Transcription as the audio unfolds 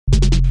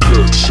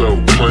Cut so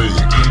clean,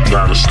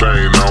 not a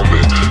stain on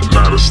me,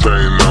 not a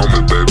stain on me,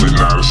 baby,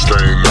 not a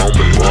stain on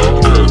me.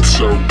 Cut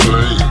so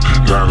clean,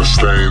 not a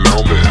stain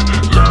on me,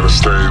 not a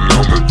stain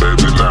on me,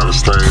 baby, not a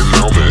stain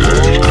on me.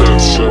 Cut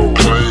so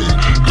clean,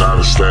 not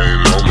a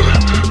stain on me,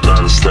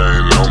 not a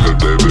stain on me,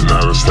 baby,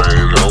 not a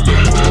stain on me.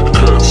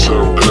 Cut so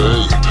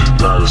clean,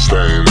 not a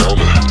stain on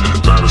me,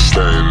 not a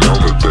stain on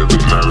me, baby,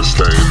 not a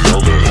stain on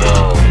me.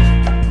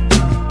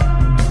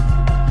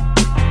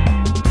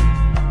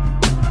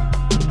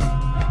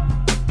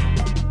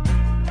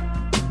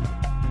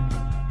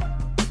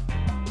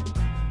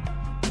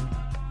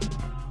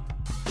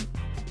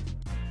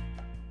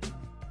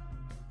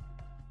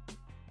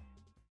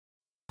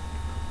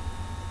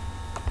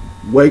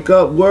 Wake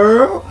up,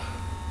 world.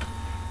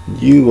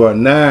 You are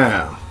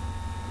now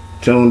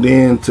tuned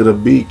in to the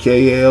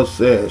BKL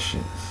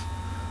Sessions.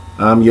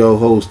 I'm your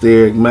host,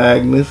 Eric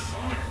Magnus,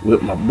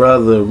 with my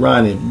brother,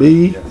 Ronnie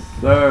B. Yes,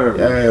 sir.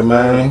 Yeah,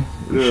 man.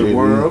 Good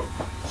world.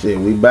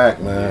 We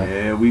back, man.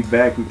 Yeah, we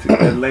back. We took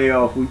that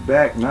layoff. We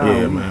back now.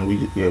 Yeah, man. We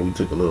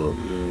took a little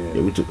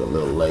we took a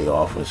little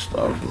layoff and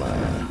stuff,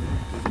 man.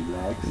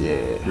 Relax.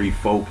 Yeah.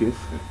 Refocus.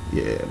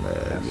 Yeah,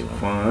 man. Have some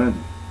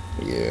fun.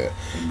 Yeah.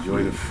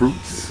 Enjoy the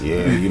fruits.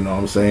 Yeah, you know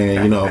what I'm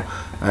saying. You know,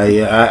 I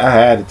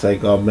had to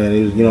take off, man.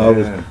 It was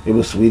it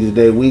was Sweetest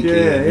Day weekend.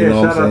 Yeah, you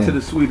know shout out saying? to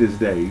the Sweetest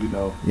Day. You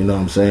know what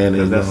I'm saying.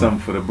 Because that's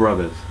something for the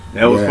brothers.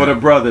 That was for the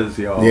brothers,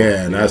 y'all.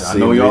 Yeah, that's. I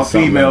know y'all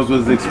females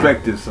was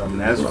expecting something.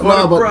 That's for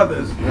the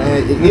brothers.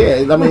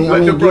 Yeah, I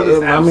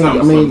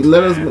mean,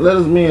 let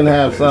us men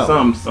have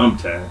something.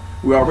 Sometime.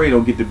 We already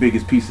don't get the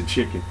biggest piece of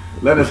chicken.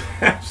 Let us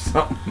have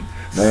something.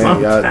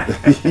 Man,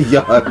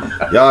 y'all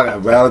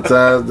got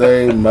Valentine's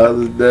Day,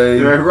 Mother's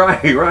Day.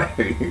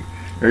 Right.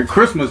 And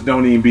Christmas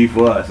don't even be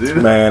for us.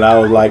 Man, I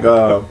was like,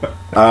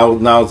 I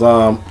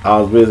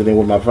was visiting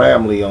with my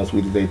family on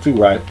Sweetest Day too,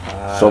 right?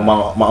 So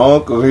my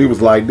uncle, he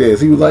was like this.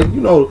 He was like,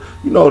 you know,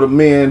 the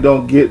men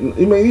don't get. I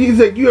mean, he's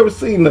like, you ever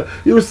seen the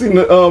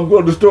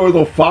go to the stores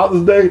on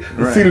Father's Day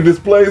and see the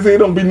displays? It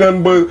don't be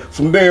nothing but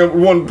some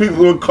damn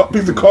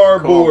piece of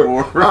cardboard.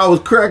 I was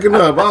cracking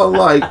up. I was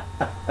like,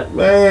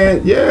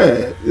 man,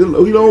 yeah,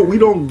 we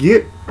don't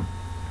get.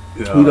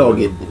 We don't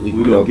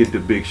get the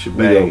big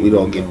shebang. We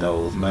don't get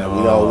those, man.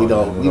 We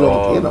don't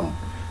get them.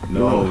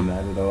 No,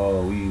 not at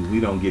all. We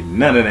don't get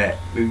none of that.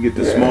 We get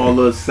the small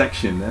little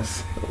section.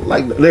 That's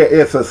like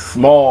it's a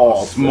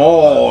small section,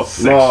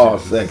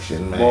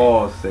 man.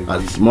 Small section.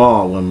 A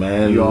small one,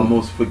 man. You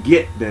almost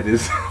forget that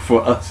it's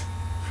for us.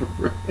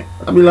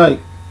 I be like,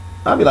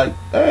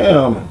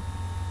 damn.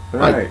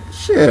 Right. Like,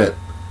 shit.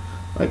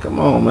 Like, come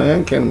on,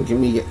 man. Can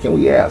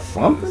we have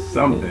something?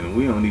 Something.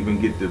 We don't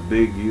even get the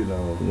big,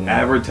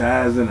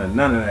 advertising or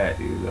none of that.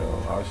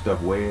 Our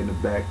stuff way in the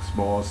back,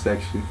 small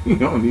section. You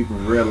don't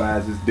even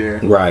realize it's there.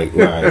 Right.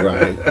 Hey,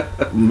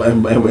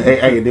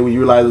 then when you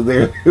realize it's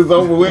there, it's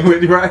over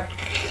with. Right.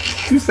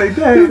 You say,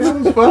 "Dang, that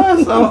was for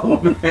us." Oh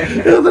man,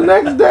 it was the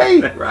next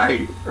day.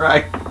 Right.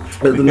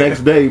 It was the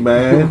next day,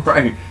 man.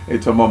 Right. They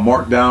talking about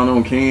mark down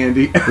on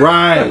candy.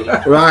 Right.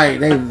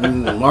 They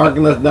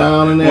marking us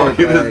down and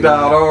everything. Marking us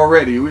down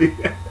already. We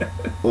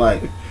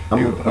like,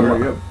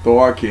 hurry up, throw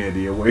our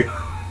candy away.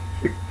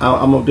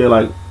 I'm up there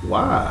like,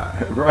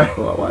 why? Right.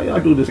 Why y'all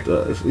do this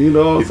to us? You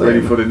know what I'm saying?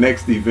 Ready for the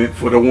next event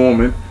for the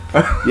woman.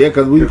 Yeah,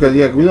 cause we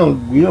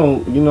don't, you know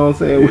what I'm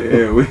saying?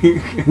 Yeah,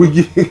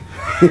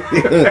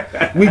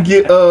 we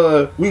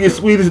get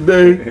Sweetest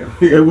Day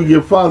and we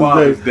get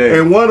Father's Day,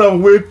 and one of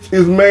which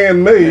is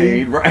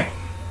man-made. Right.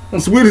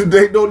 Sweetest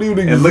Day don't even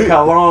exist. And look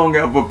how long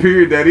of a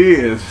period that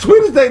is.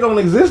 Sweetest Day don't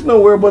exist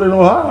nowhere but in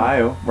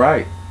Ohio.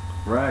 Right.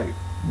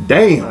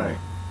 Damn.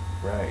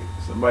 Right.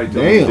 Somebody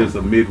told me it's just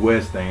a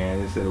Midwest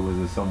thing. They said it was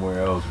in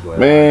somewhere else. But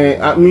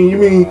man, I mean, you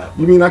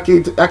mean I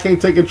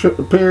can't take a trip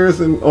to Paris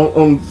and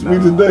on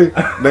Sweetest Day?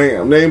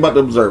 Damn, they ain't about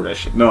to observe that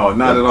shit. No,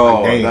 not at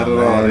all. Damn, not at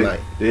man, all.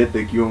 They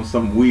think you're on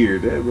something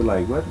weird. They be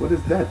like, what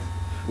is that?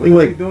 What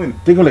are you doing?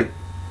 They go like,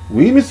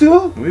 oui,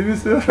 monsieur? Oui,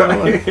 monsieur.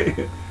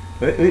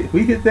 Right.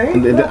 We get that.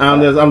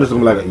 I'm just gonna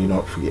be like,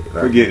 forget it.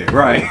 Forget it.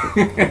 Right.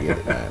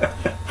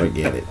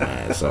 Forget it,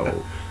 man.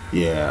 So.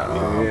 Yeah.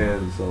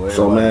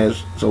 So man,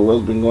 so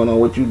what's been going on?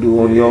 What you do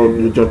on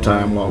your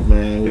time off,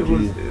 man? It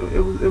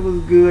was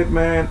good,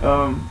 man.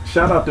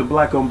 Shout out to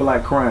Black on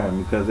Black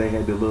Crime because they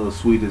had the little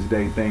Sweetest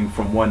Day thing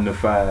from 1 to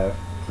 5.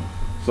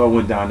 So I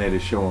went down there to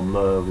show them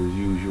love as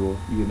usual.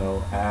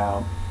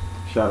 Al.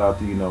 Shout out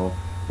to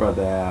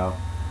brother Al.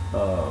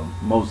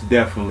 Most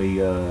definitely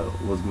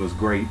was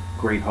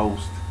great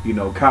host.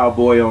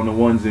 Cowboy on the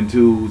ones and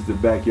twos, the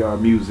backyard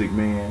music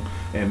man,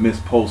 and Miss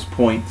Post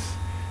Points.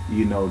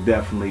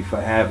 Definitely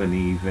for having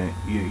the event.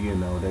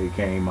 They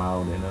came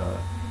out and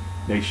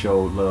they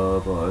showed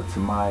love.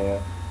 Tamaya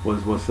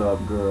what's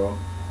up, girl?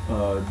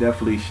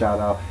 Definitely shout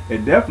out.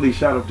 And definitely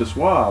shout out to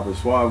Suave. The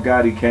Suave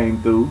Gotti came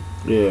through.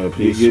 Yeah,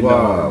 peace,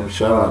 Suave.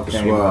 Shout out to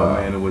Suave.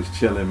 Man, it was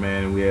chilling,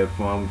 man. We had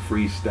fun. We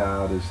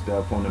freestyled and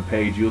stuff on the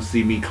page. You'll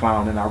see me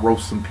clowning. I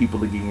roast some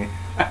people again.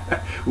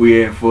 We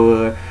had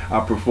fun. I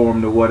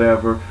performed or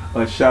whatever.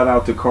 Shout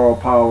out to Carl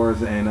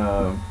Powers and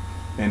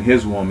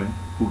his woman,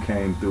 who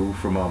came through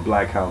from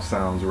Black House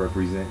Sounds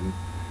representing.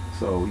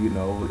 So, you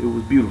know, it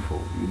was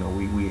beautiful. You know,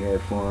 we had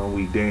fun,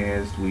 we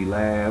danced, we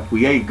laughed.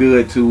 We ate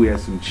good too. We had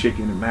some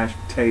chicken and mashed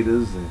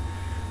potatoes and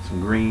some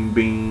green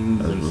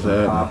beans and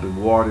some pop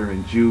and water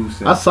and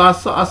juice. And I saw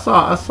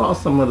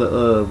some of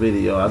the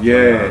video.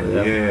 Yeah.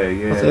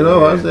 I said,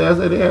 I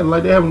said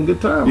they having a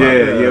good time.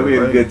 Yeah, we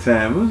had a good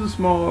time. It was a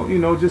small, you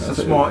know, just a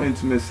small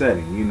intimate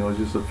setting. You know,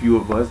 just a few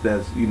of us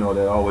that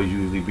always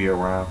usually be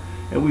around,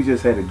 and we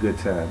just had a good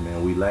time,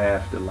 man. We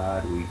laughed a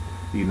lot.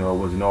 You know, it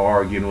was no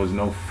arguing, it was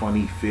no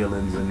funny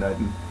feelings or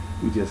nothing.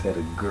 We just had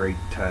a great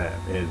time,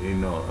 and you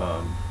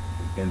know,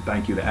 and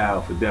thank you to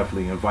Al for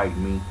definitely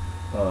inviting me.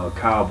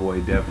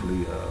 Cowboy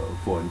definitely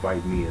for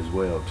inviting me as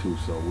well too.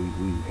 So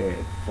we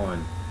had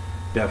fun,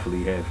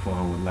 definitely had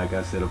fun. When, like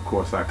I said, of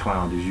course I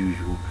clowned as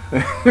usual.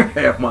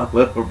 Had my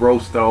little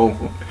roast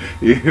on,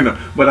 you know.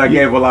 But I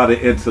gave a lot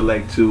of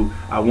intellect too.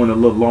 I went a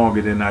little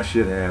longer than I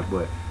should have,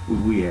 but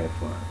we had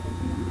fun.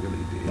 We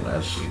really did.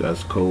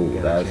 That's cool.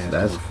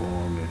 That's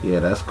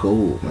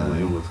cool, man.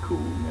 It was cool,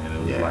 man. It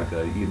was like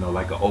a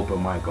like an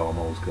open mic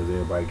almost, because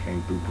everybody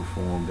came through,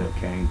 performed, that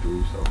came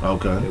through. So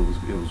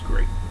it was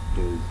great.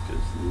 It was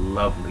just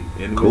lovely,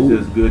 and it was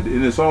just good.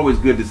 And it's always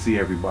good to see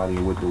everybody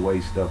with the way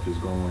stuff is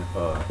going.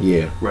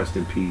 Rest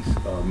in peace,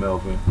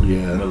 Melvin.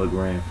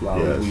 Milligram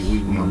Flowers. Yes, we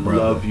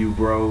love you,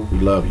 bro. We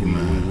love you,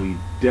 man. We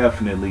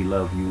definitely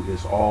love you.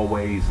 It's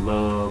always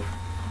love.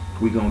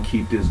 We gonna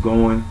keep this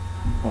going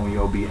on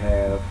your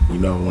behalf. You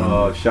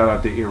know, shout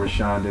out to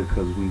Irashonda,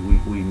 because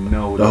we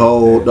know the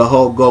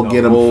whole Go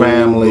Get 'Em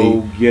family.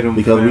 Go Get 'Em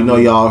because family. we know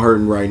y'all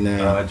hurting right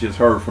now. I just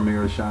heard from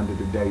Irashonda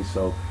today,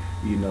 so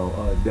you know,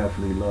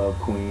 definitely love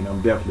Queen.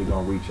 I'm definitely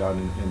gonna reach out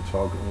and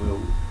talk,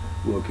 and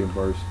we'll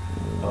converse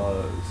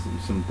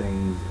some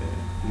things,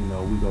 and you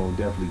know, we gonna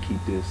definitely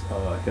keep this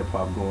hip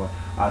hop going.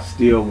 I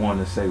still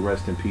want to say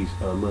rest in peace,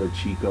 Lil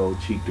Chico,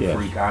 Cheek the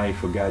Freak. I ain't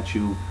forgot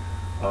you.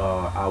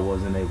 I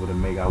wasn't able to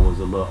make. I was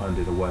a little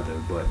under the weather,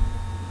 but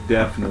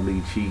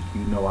definitely, Cheek.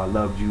 You know, I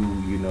loved you.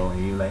 You know,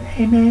 and you're like,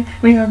 hey man,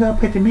 we gonna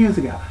put the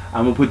music out.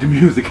 I'm gonna put the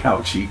music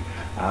out, Cheek.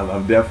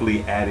 I'm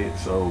definitely at it.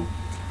 So,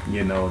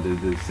 you know,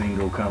 the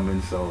single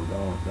coming. So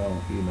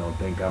don't you know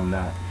think I'm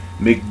not.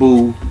 Mick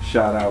Boo,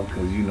 shout out,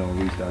 because you know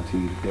reached out to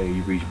you today.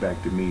 You reached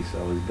back to me, so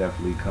it's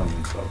definitely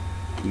coming. So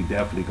we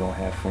definitely gonna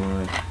have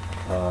fun.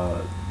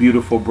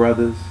 Beautiful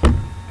brothers,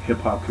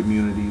 hip hop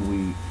community.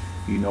 We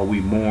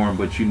mourn,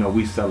 but you know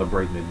we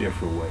celebrate in a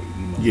different way.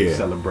 You know, we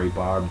celebrate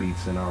by our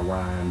beats and our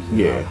rhymes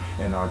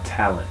and our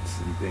talents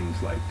and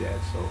things like that.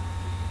 So,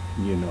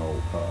 you know,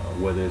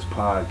 whether it's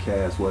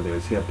podcasts, whether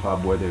it's hip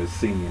hop, whether it's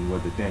singing,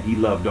 he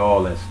loved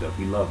all that stuff.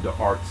 He loved the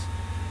arts,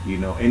 you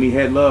know, and he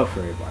had love for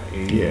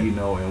everybody. And, you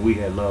know, and we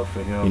had love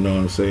for him. You know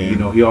what I'm saying? You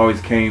know, he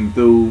always came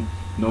through,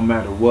 no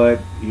matter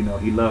what. You know,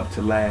 he loved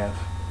to laugh.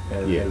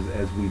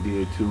 As we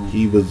did too.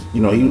 He was,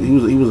 you know,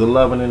 he was a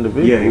loving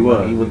individual. Yeah, he was.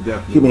 Man. He was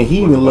definitely. I mean,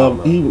 he even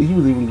loved. He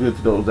was even good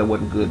to those that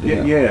wasn't good to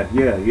him.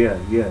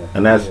 Yeah.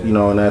 And that's you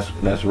know, and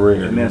that's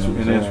rare. And that's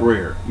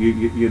rare.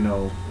 You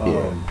know.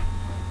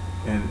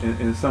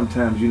 And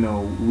sometimes, you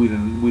know, we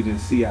didn't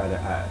see eye to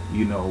eye.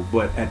 You know,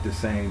 but at the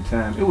same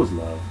time, it was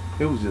love.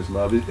 It was just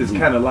love. It's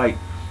kind of like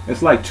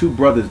like two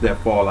brothers that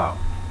fall out.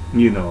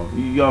 You know,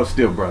 y'all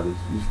still brothers.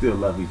 You still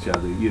love each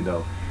other. You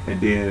know. And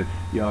then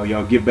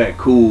y'all get back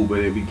cool,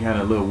 but it be kind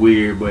of a little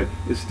weird, but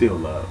it's still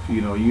love.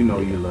 You know you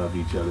love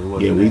each other.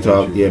 We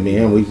talk. me and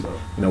him. We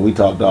we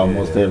talked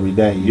almost every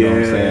day. You know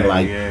what I'm saying?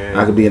 Like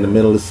I could be in the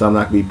middle of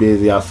something, I could be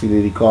busy. I'll see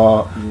that he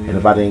called, and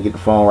if I didn't get the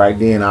phone right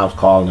then, I was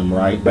calling him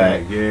right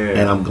back.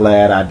 And I'm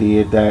glad I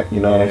did that.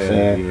 You know what I'm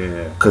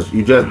saying? Because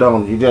you just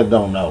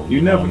don't know.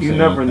 You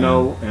never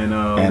know.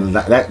 And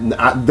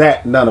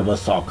that none of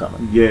us saw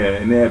coming. Yeah,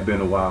 and it had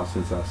been a while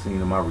since I've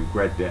seen him. I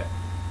regret that.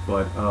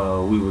 But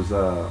we was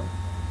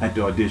at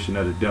the audition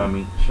of The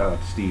Dummy. Shout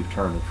out to Steve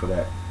Turner for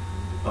that.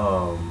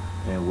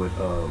 And with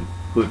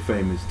Hood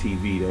Famous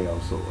TV, they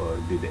also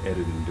did the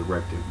editing and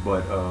directing.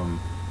 But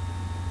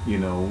you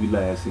know, we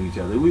laughed at each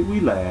other. We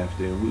laughed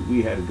and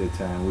we had a good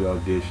time. We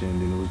auditioned,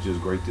 and it was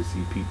just great to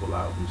see people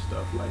out and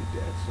stuff like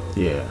that. So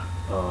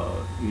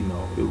you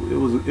know,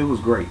 it was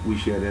great. We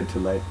shared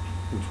intellect,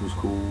 which was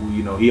cool.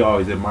 You know, he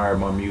always admired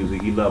my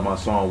music. He loved my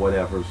song,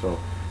 whatever. So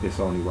it's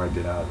only right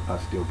that I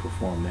still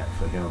perform that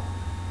for him.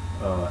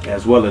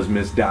 As well as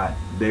Miss Dot.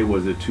 They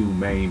was the two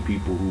main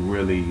people who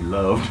really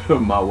loved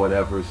my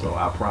whatever. So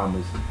I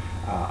promise,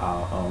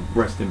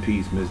 rest in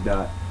peace, Miss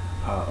Dot.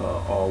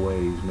 I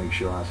always make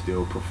sure I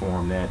still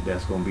perform that.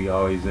 That's gonna be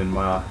always in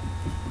my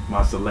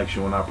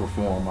selection when I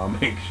perform. I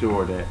make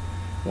sure that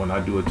when I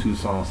do a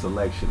 2-song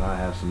selection, I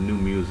have some new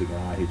music and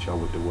I hit y'all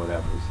with the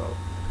whatever. So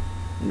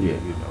you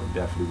know,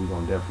 definitely we're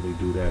gonna definitely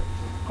do that.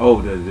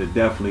 Oh, the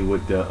definitely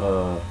with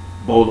the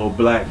Bolo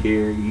Black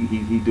here,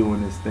 he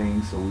doing his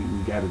thing, so we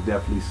gotta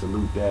definitely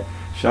salute that.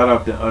 Shout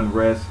out to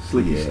Unrest,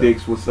 Slicky Yeah.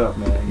 Sticks. What's up,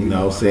 man? You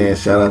know what I'm saying?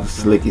 Shout out to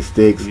Slicky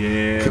Sticks,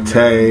 Yeah,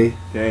 Katay,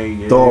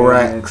 yeah,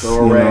 Thorax. You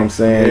know what I'm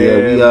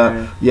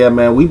saying? Yeah,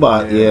 man. We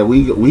about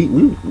we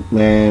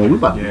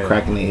about to be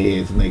cracking their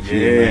heads next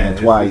year, man.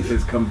 Twice.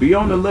 It's be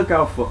on the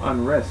lookout for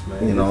Unrest,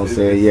 man. You know what I'm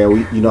saying? Yeah,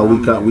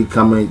 we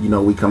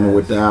coming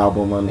with the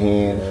album on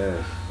hand,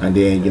 and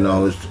then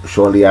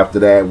shortly after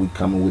that we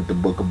coming with the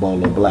Book of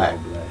Bolo Black.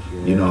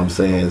 You know what I'm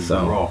saying?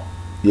 So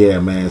yeah,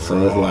 man.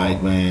 So it's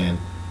like, man,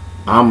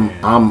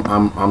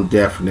 I'm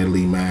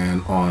definitely,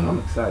 man, on. I'm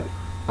excited.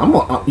 I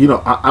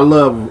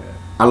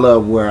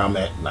love where I'm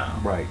at now.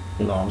 Right.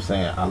 You know what I'm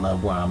saying? I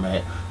love where I'm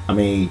at. I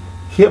mean,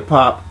 hip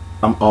hop,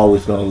 I'm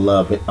always gonna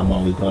love it. I'm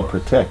always gonna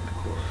protect it.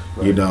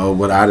 Right. You know,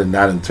 but I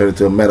didn't turn it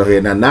to a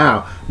metalhead.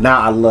 Now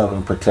I love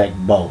and protect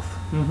both.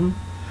 Mm-hmm.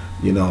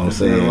 You know what I'm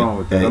saying?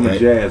 I'm a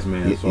jazz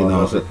man, so I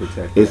love to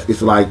protect that.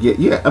 It's like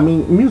I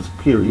mean, music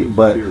period.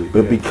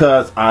 But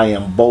because I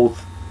am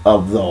both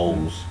of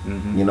those,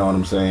 you know what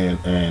I'm saying?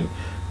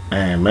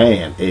 And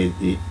man,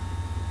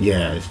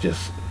 it's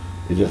just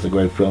a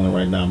great feeling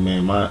right now,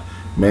 man. My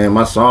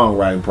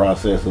songwriting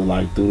process is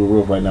like through the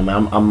roof right now,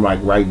 man. I'm like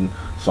writing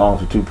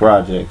songs for 2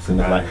 projects, and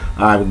it's like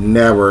I've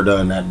never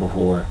done that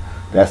before.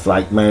 That's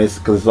like, man, it's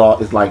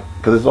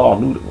all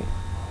new to me.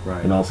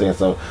 Right. You know what I'm saying?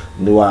 So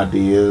new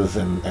ideas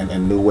and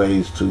new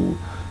ways to,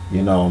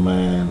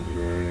 man.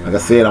 Yeah. Like I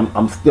said, I'm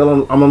on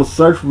the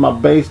search for my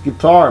bass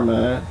guitar,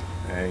 man.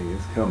 Hey,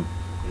 it's coming.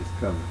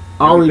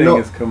 I already know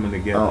it's coming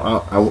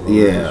together.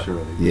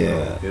 Surely.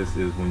 Yeah. This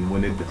is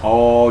when it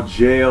all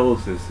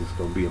gels. This is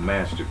gonna be a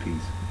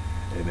masterpiece,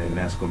 and then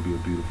that's gonna be a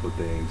beautiful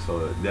thing.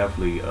 So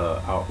definitely,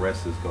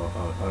 Unrest is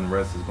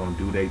gonna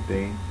do their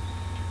thing.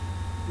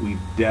 We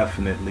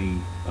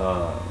definitely,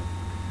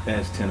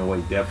 as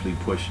 1008, definitely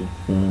pushing.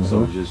 Mm-hmm.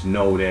 So just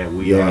know that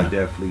we are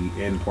definitely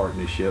in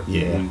partnership.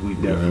 Yeah, we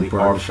definitely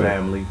are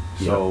family.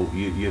 Yeah. So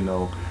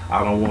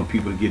I don't want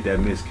people to get that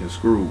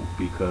misconstrued,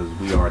 because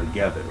we are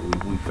together.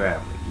 We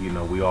family.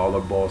 We all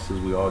are bosses.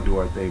 We all do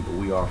our thing, but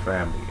we are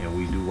family, and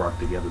we do rock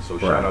together. So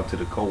shout out to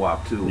the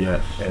co-op too,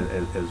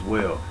 as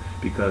well,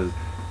 because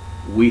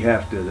we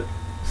have to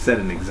set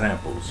an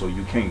example. So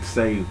you can't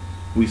say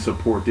we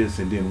support this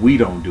and then we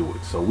don't do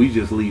it. So we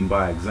just leading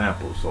by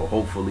example. So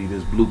hopefully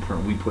this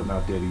blueprint we putting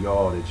out there to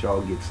y'all, that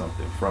y'all get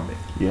something from it.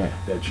 Yeah.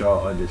 That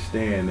y'all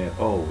understand that,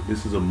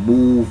 this is a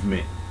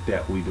movement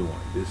that we doing.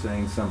 This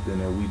ain't something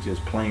that we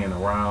just playing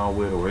around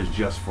with, or it's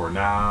just for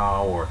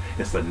now, or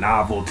it's a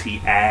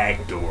novelty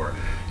act, or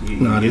this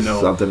is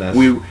something that's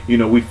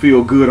we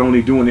feel good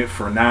only doing it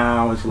for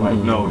now. It's like,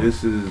 no,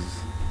 this is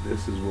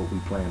what we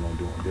plan on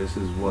doing. This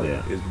is what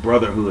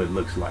brotherhood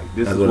looks like.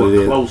 This is what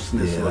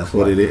closeness looks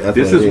like.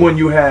 This is when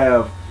you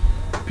have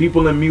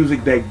people in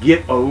music that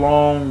get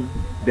along,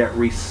 that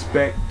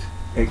respect,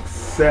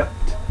 accept,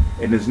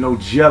 and there's no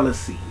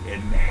jealousy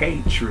and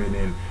hatred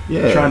and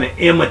trying to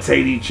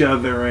imitate each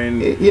other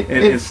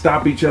and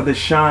stop each other's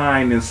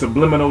shine and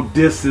subliminal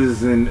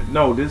disses, and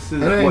this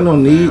is it ain't no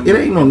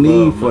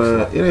need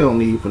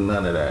for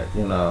none of that,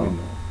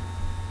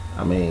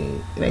 I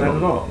mean, it ain't not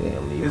at all.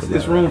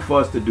 It's room for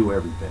us to do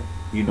everything.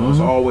 It's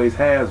always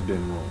has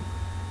been room.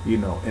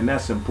 And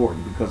that's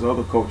important, because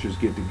other cultures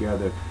get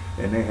together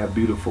and they have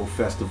beautiful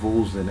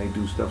festivals and they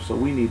do stuff. So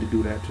we need to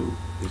do that too.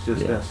 It's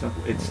just that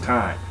simple. It's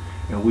time.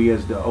 And we,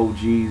 as the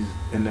OGs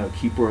and the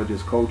keeper of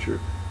this culture,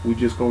 we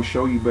just gonna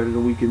show you better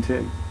than we can tell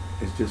you.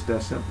 It's just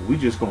that simple. We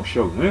just gonna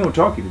show you. We ain't gonna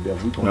talk you to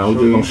death. We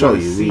gonna show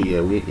you.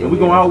 And we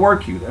gonna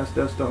outwork you. That's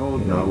the whole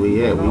thing.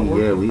 We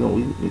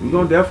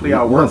gonna definitely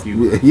outwork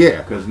you.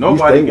 Yeah, because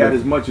nobody got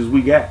as much as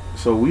we got.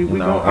 So we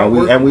gonna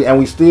outwork and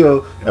we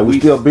still building. We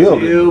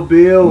still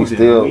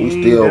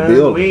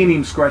building. We ain't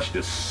even scratched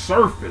the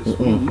surface.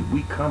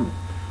 We coming.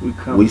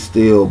 We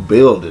still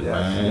building,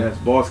 man. That's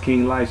Boss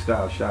King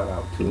Lifestyle. Shout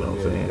out to what I'm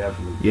saying.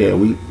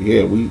 Definitely.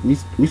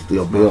 We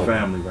still building. My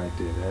family right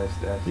there.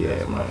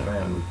 That's my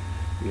family.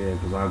 Yeah,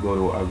 because I go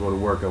to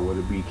work, I wear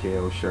the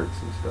BKO shirts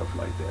and stuff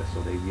like that,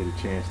 so they get a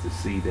chance to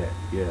see that.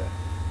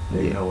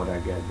 They know what I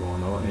got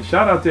going on. And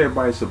shout out to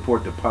everybody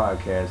support the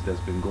podcast that's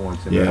been going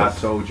to me. I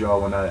told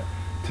y'all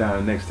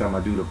next time I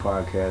do the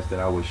podcast that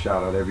I would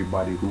shout out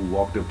everybody who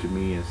walked up to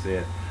me and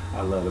said,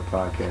 I love the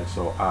podcast,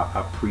 so I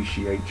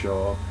appreciate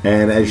y'all.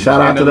 And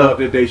shout out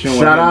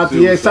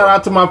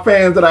to my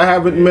fans that I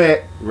haven't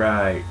met.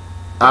 Right.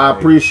 I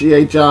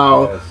appreciate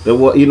y'all. Yes.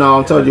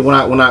 I told you when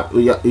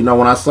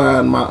I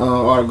sign my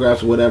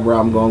autographs or whatever,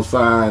 I'm gonna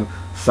sign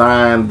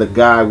the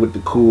guy with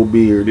the cool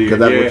beard, because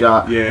that's what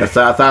y'all. That's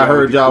how I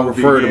heard y'all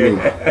refer to me.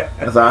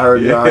 That's how I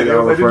heard y'all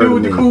refer to me. The dude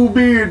with the cool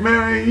beard,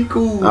 man, he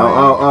cool.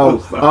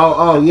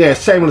 Yeah,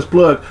 shameless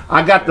plug.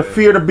 I got the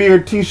Fear the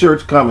Beard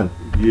T-shirts coming.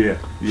 Yeah.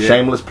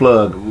 Shameless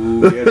plug.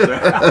 Ooh,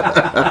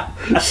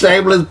 yes,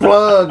 shameless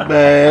plug,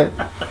 man.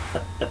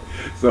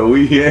 So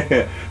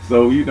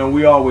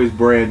we always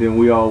branding,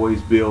 we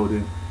always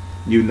building,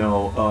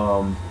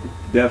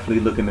 definitely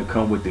looking to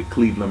come with the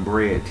Cleveland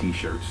Bread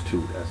T-shirts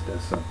too.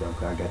 That's something.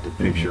 I got the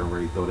picture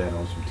already. Throw that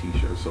on some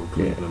T-shirts. So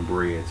Cleveland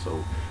Bread.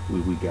 So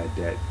we got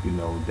that. You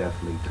know,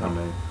 definitely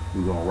coming.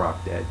 We're gonna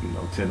rock that. You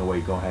know,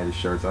 1008 gonna have the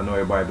shirts. I know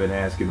everybody been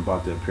asking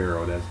about the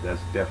apparel. That's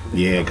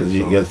definitely because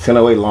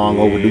 1008 long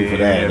overdue for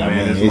that. I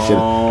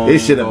mean, it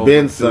should have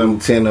been some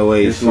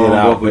 1008 shit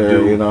out overdue,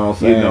 there. You know what I'm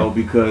saying? You know,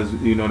 because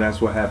you know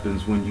that's what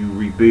happens when you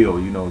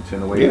rebuild. You know,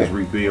 1008 is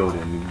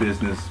rebuilding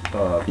business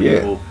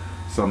people.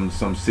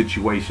 Some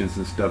situations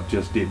and stuff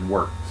just didn't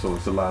work. So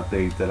it's a lot of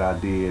things that I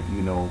did.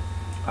 You know,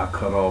 I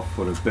cut off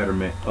for the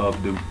betterment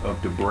of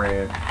the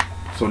brand.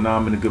 So now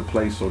I'm in a good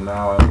place. So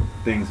now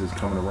things is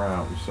coming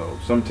around. So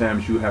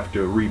sometimes you have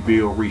to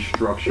rebuild,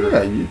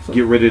 restructure,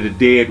 get rid of the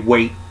dead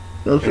weight,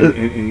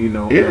 and you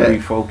know,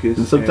 refocus.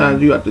 And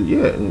sometimes you have to,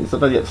 and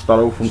sometimes you have to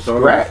start over from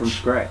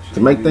scratch to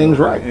make things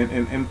right,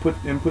 and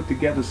put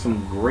together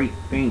some great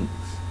things.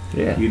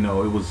 Yeah, you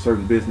know, it was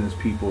certain business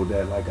people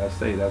that, like I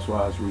say, that's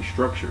why I was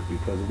restructured,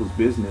 because it was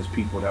business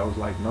people that was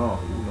like, no,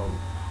 you know,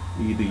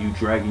 either you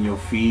dragging your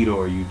feet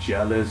or you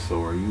jealous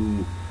or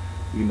you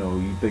know,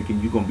 you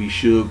thinking you gonna be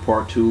Suge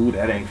Part 2.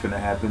 That ain't finna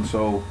happen.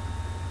 So,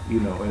 you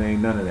know, it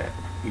ain't none of that.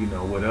 You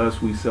know, with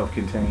us, we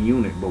self-contained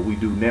unit, but we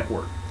do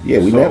network. Yeah,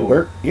 we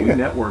network. Yeah. We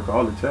network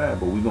all the time,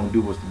 but we gonna do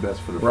what's the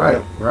best for the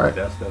family. Right.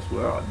 That's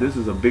what this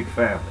is a big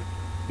family.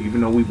 Even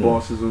though we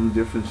bosses on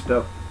different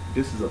stuff,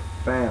 this is a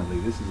family.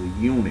 This is a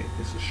unit.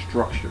 It's a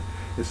structure.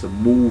 It's a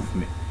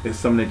movement. It's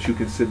something that you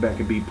can sit back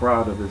and be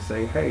proud of and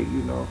say, hey,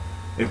 you know,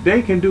 if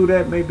they can do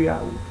that, maybe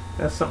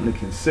that's something to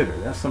consider.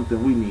 That's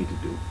something we need to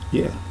do.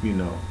 Yeah. You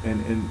know,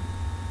 and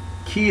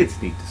kids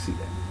need to see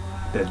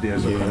that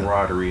there's a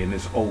camaraderie, and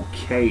it's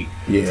okay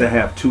to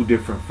have two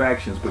different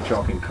factions, but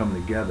y'all can come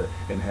together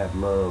and have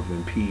love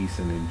and peace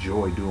and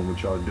enjoy doing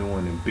what y'all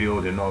doing and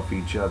building off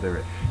each other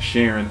and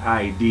sharing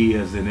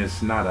ideas, and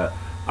it's not a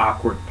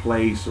awkward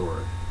place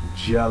or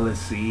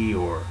jealousy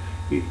or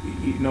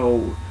you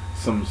know,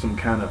 some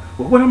kind of,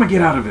 well, what am I gonna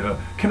get out of it?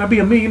 Can I be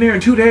a millionaire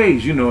in 2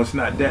 days? You know, it's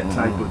not that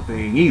type of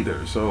thing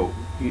either. So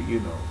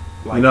you know,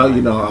 like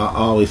I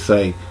always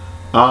say,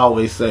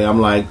 I'm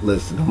like,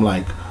 listen, I'm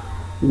like,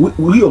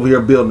 we over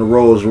here building a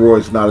Rolls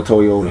Royce, not a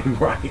Toyota.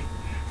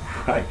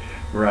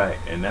 right,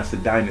 and that's a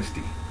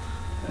dynasty.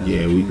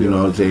 Yeah, we, you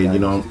know what I'm saying. You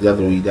know, that's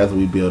what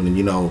we building.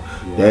 You know,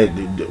 that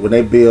when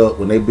they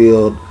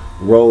build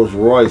Rolls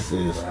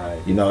Royces,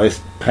 you know,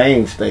 it's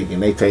painstaking.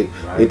 They take,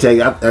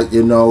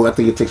 you know, I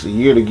think it takes a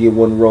year to get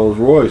one Rolls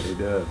Royce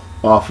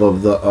off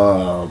of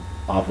the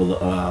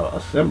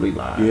assembly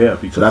line. Yeah,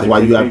 because so that's why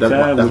you have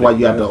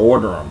to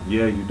order them.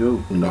 Yeah, you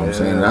do. You know what I'm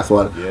saying? And that's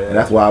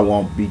why I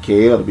want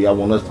BKL to be. I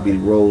want us to be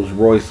Rolls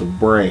Royce of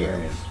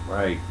brands.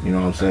 Right. You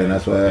know what I'm saying?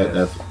 That's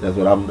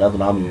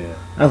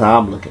how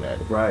I'm looking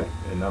at it. Right.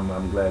 And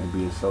I'm glad to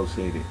be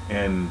associated.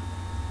 And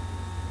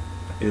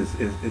it's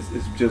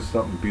just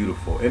something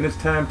beautiful. And it's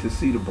time to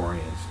see the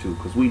brands too,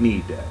 because we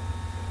need that.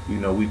 You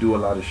know, we do a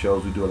lot of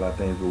shows, we do a lot of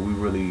things, but we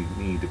really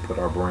need to put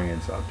our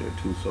brands out there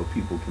too, so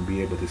people can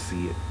be able to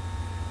see it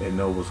and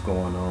know what's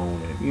going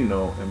on, and you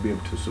know, and be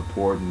able to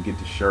support and get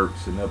the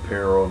shirts and the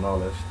apparel and all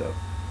that stuff.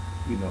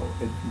 You know,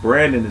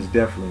 branding is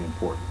definitely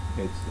important.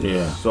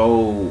 It's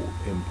so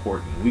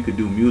important. We could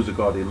do music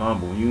all day long,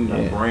 but when you're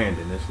not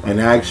branding, it's like,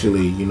 and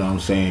actually, you know what I'm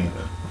saying,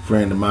 a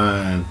friend of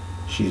mine,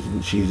 she's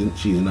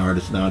an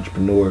artist and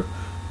entrepreneur.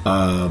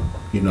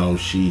 You know,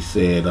 she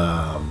said,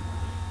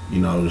 you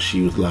know,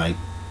 she was like,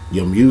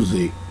 your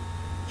music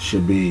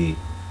should be,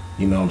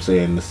 you know what I'm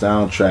saying, the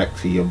soundtrack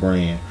to your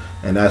brand.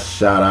 And that's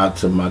shout out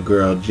to my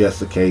girl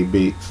Jessica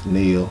Beats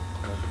Neal.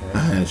 Okay.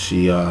 And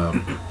she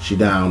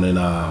down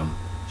in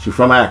she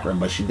from Akron,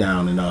 but she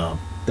down in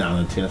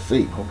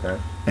Tennessee. Okay.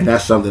 And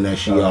that's something that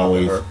she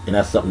always said.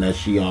 That's something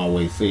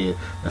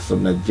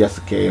that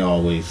Jessica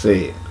always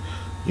said.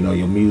 You know,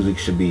 your music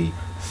should be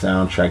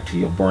soundtrack to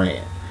your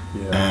brand.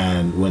 Yeah.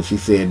 And when she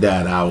said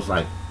that, I was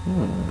like,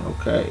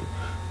 okay.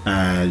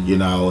 And you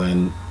know,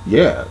 and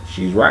yeah,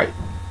 she's right.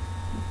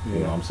 You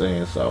know what I'm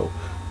saying? So,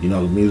 you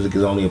know, the music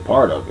is only a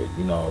part of it.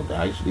 You know,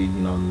 actually, you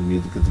know, the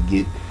music is to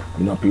get,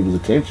 you know, people's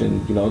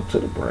attention, you know, to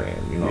the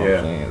brand. You know what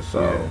I'm saying?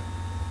 So,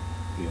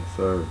 yes,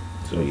 sir.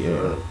 So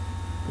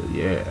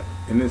yeah.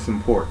 And it's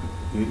important,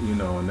 you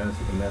know, and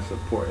that's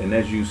important. And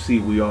as you see,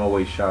 we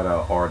always shout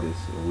out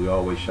artists, and we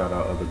always shout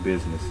out other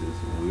businesses,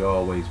 and we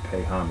always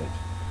pay homage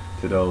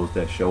to those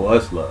that show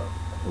us love,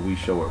 and we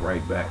show it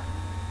right back.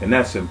 And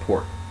that's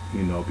important,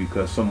 you know,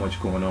 because so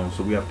much going on,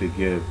 so we have to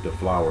give the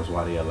flowers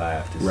while they're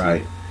alive to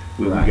see it.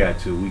 We got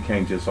to. We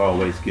can't just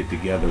always get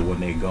together when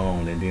they're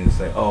gone and then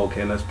say, oh,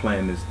 okay, let's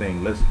plan this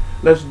thing.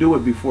 Let's do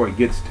it before it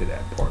gets to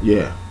that part.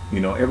 Yeah. You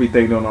know,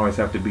 everything don't always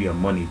have to be a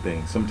money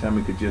thing. Sometimes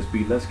it could just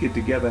be, let's get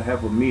together,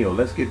 have a meal.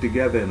 Let's get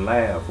together and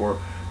laugh, or,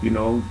 you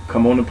know,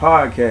 come on the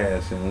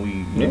podcast and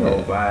we, you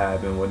know,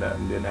 vibe and whatnot,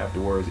 and then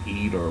afterwards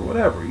eat or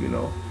whatever, you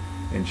know,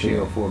 and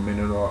chill for a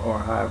minute or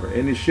however.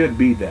 And it should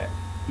be that.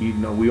 You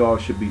know, we all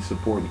should be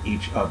supporting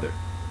each other's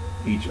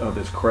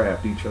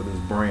craft, each other's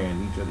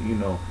brand, each other, you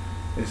know.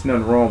 It's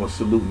nothing wrong with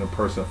saluting a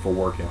person for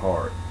working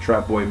hard.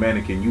 Trap Boy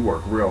Mannequin, you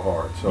work real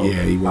hard. So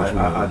Yeah, he works real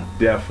I hard.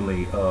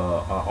 definitely, I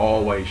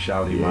always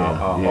shout him Yeah,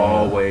 out. I yeah.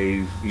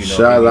 always, you know.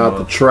 Shout out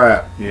to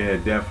Trap. Yeah,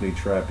 definitely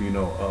Trap. You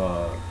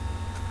know,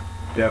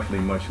 definitely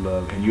much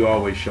love, and you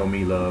always show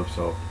me love.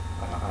 So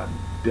I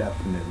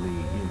definitely,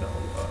 you know,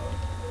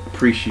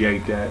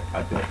 appreciate that.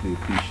 I definitely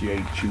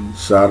appreciate you.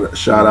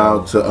 Shout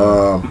out to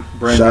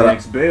Brandon shout out,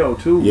 X Bell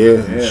too.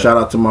 yeah, shout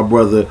out to my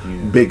brother Yeah.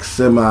 Big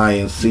Semi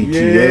and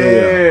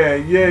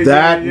CTL. Yeah.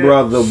 That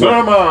brother,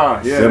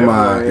 Semi.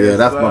 Yeah,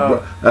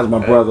 that's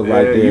my brother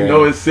right there. You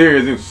know it's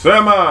serious. It's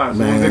Semi. As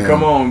soon as Man. it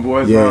come on,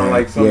 boy, it's Yeah,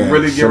 like something yeah,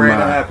 really get ready to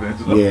Semi. happen.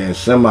 So, Yeah,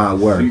 Semi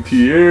works.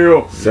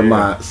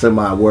 CTL.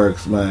 Semi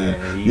works, man.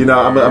 Yeah, he you know,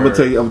 I'm gonna works.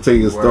 tell you a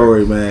He story,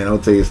 works. man. I'm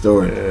gonna tell you a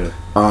story.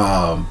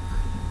 Yeah.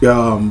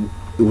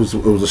 It was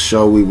a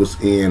show we was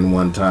in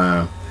one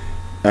time,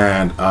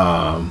 and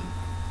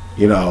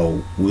you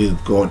know, we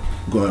was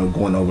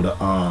going over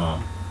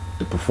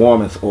the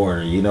performance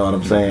order. You know what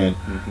I'm saying?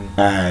 Mm-hmm.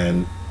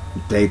 And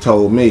they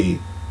told me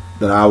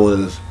that I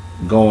was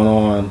going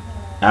on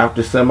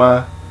after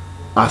Semi.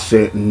 I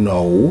said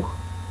no.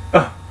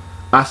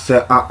 I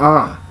said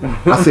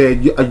I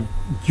said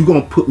you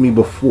gonna put me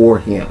before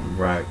him.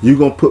 Right. You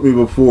gonna put me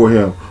before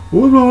him.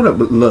 What's wrong with that?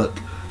 But look,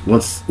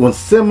 when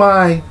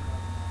Semi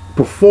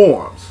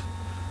performs,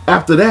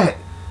 after that,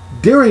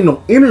 there ain't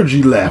no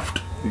energy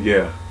left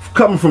Yeah.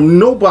 coming from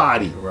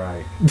nobody.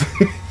 Right.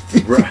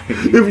 Right.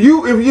 If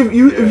you're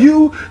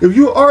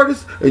an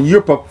artist and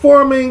you're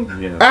performing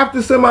Yeah.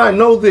 after Semi,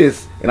 know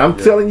this, and I'm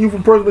Yeah. telling you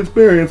from personal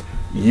experience,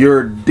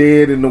 you're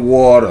dead in the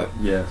water.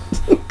 Yes.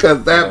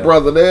 Because that Yeah.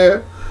 brother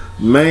there,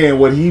 man,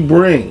 what he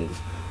brings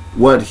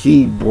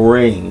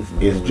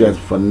is just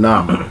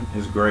phenomenal.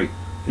 It's great.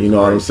 You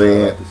know what I'm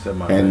saying? Shout out to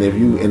Semi, And man. if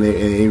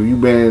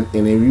you've been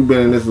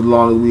in this as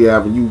long as we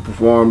have, and you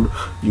performed,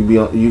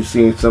 you've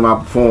seen Semi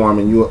perform,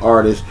 and you're an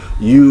artist,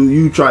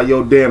 you try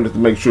your damnedest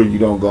to make sure you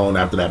don't go on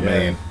after that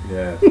man.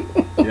 Yeah.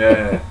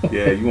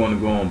 You want to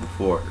go on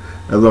before.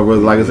 As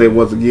like I said,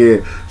 once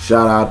again,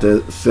 shout out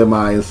to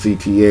Semi and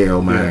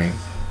CTL, man.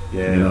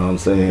 Yeah. You know what I'm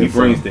saying? He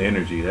brings So- the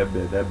energy. That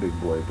big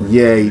boy. Brings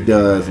Yeah, the he energy,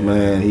 does,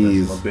 man. He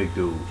That's is- a big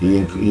dude.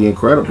 He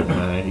incredible,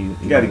 man.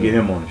 You got to get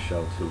him on the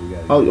show too. We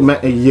got. Oh man,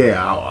 yeah,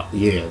 definitely.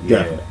 Yeah,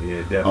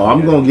 definitely. Oh,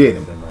 I'm gonna get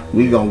him. Semi.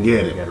 We gonna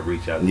get him. Got to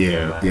reach out. To Yeah,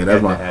 Semi. yeah,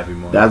 Got to have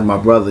him on. that's my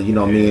brother. You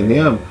know, me and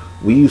Yeah. him,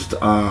 we used to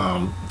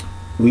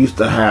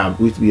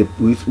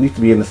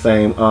be in the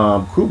same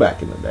crew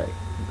back in the day.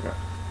 Okay.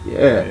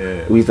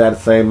 Yeah. We used to have the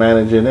same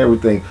manager and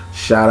everything.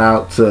 Shout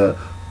out to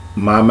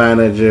my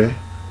manager,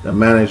 the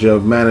manager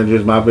of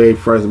managers, my very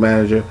first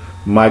manager,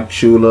 Mike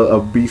Chula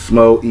of Beast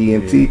Mode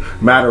ENT. Yeah.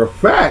 Matter of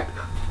fact,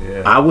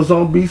 Yeah. I was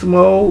on Beast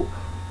Mode,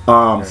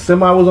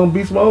 Semi was on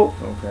Beast Mode,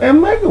 Okay.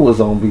 and Mega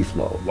was on Beast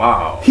Mode.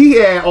 Wow. He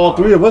had all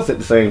three of us at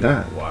the same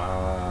time.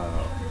 Wow.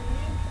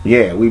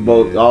 Yeah, we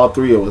both, Yeah. all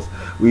three of us.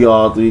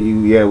 All three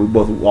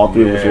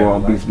of us were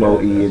on Beast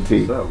Mode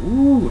ENT.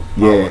 Woo.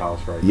 Yeah, Powerhouse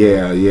right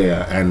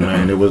yeah,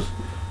 and it was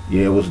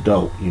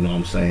dope. You know what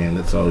I'm saying?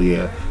 And so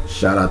yeah,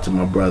 shout out to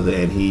my brother,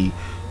 and he,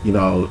 you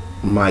know,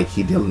 Mike,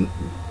 he dealing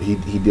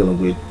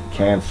with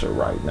cancer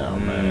right now,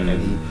 man,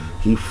 and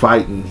he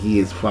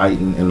is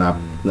fighting, and I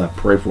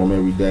pray for him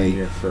every day.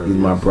 Yes, sir. He's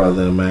my Yes,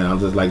 brother, man. I'm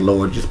just like,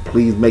 Lord, just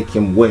please make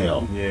him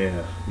well. Yeah.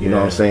 You know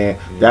what I'm saying?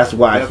 Yeah. That's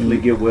why Definitely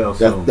he get well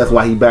soon. that's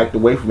why he backed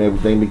away from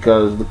everything,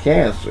 because of the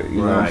cancer.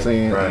 You know what I'm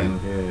saying? Right. And,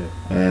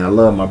 Yeah. and I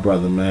love my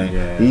brother, man.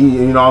 Yeah. He,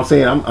 you know what I'm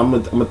saying? I'm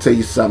gonna tell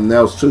you something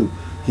else too.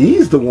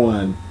 He's the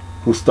one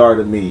who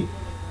started me.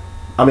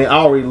 I mean, I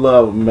already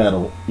love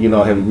metal, you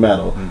know, heavy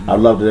metal. I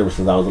loved it ever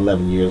since I was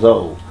 11 years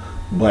old.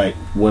 But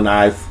when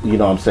I, you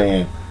know what I'm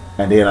saying,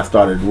 and then I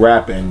started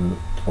rapping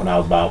when I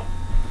was about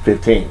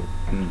 15.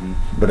 Mm-hmm.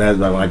 But as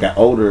when I got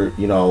older,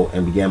 you know,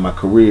 and began my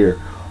career,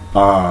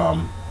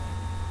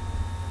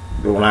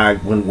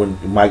 when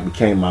Mike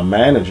became my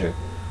manager,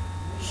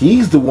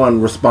 he's the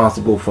one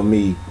responsible for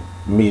me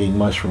meeting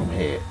Mushroom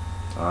Head.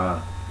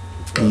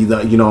 He's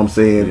the, you know what I'm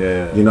saying?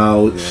 Yeah. You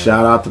know, Yeah.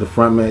 shout out to the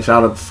front man,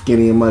 shout out to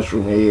Skinny and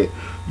Mushroom Head.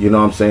 You know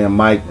what I'm saying?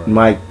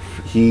 Mike,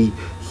 he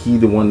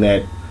the one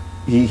that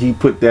he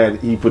put that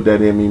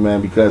in me,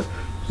 man, because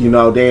you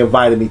know they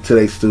invited me to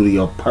their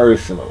studio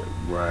personally.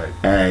 Right.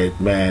 And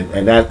man,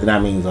 and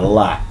that means a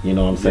lot. You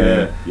know what I'm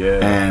saying? Yeah.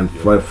 And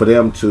for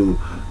them to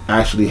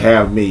actually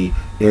have me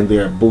in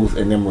their booth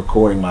and them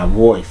recording my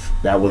voice,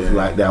 that was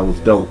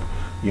dope.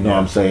 You know what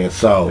I'm saying?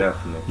 So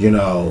Definitely. you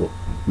know,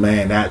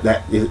 man,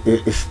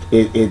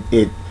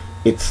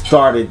 it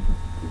started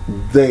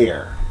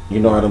there. You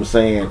know what I'm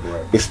saying?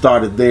 Right. It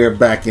started there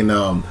back in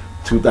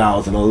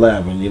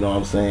 2011. You know what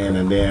I'm saying?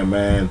 And then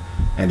man,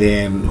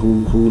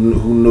 who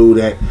knew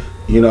that,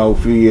 you know, a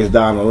few years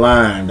down the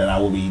line that I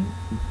would be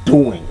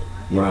doing it.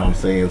 You know what I'm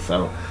saying?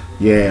 So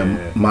yeah,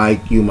 Yeah.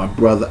 Mike, you my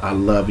brother, I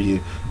love you.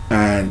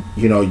 And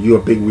you know, you're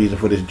a big reason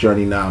for this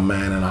journey now,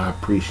 man, and I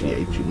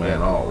appreciate you,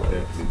 man, always.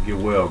 Definitely. Get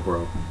well,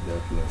 bro.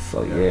 Definitely.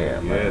 So Definitely. yeah,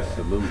 man. Yes,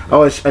 salute.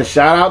 Oh, and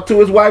shout out to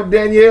his wife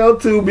Danielle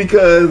too,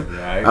 because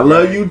Right, I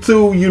love you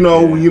too. You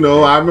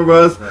know, I remember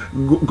us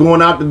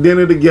going out to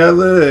dinner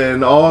together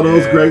and all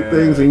those great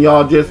things, and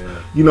y'all just,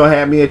 you know,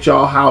 had me at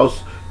y'all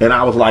house, and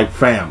I was like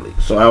family.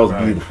 So that was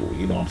beautiful.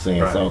 You know what I'm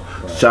saying? So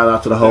shout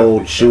out to the whole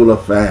Shula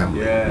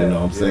family. Yeah, you know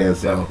what I'm saying?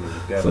 So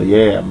definitely.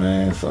 yeah,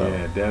 man. So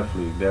yeah,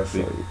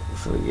 definitely.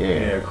 So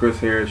yeah. Chris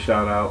Harris,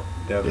 shout out.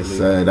 Definitely. Yes,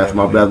 sir. That's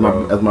my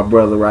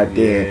brother right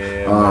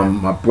there. Yeah,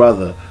 my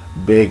brother,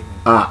 Big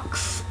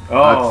Ox.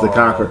 Ox the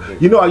Conqueror. Okay.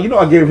 You know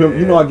I gave him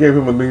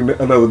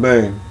another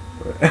name.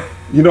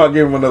 You know I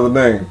gave him another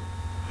name.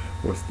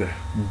 What's that?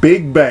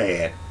 Big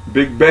Bad.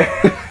 Big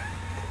Bad.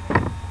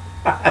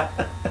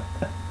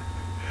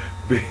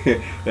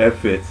 That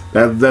fits.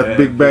 That's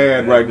Big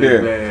Bad right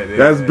there. Bad.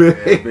 That's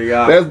big. Big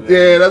Ox,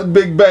 that's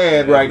Big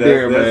Bad right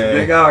there, man. That's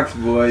Big Ox,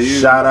 boy.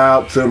 Shout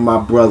out to my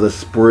brother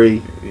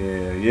Spree.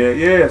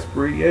 Yeah,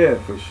 Spree, yeah,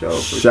 for sure.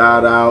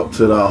 Shout out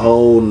to the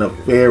whole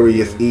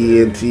nefarious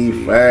ENT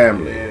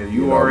family. Yeah,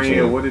 you are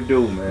in. What it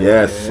do, man?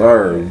 Yes,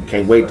 sir.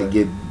 Can't wait to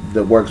get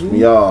the works from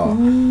y'all.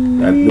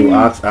 That new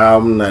Ox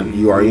album, that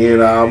You Are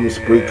In album,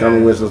 Spree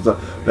coming with some stuff.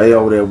 They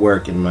over there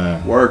working,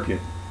 man. Working.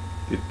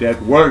 Get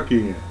that work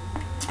in.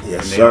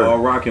 Yes, and they sir. all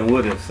rocking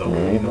with us, so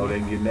you know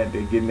they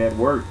getting that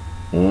work.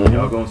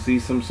 Y'all gonna see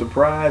some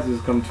surprises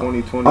come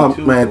 2022. Oh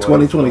man,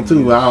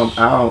 2022. I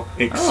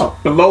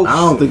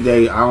don't think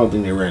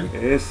they're ready.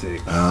 It's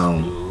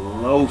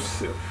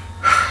explosive.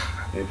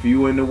 If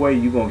you in the way,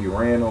 you gonna get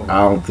ran over.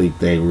 I don't think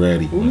they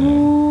ready.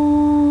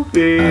 Ooh,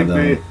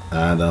 baby.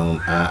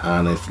 I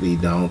honestly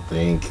don't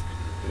think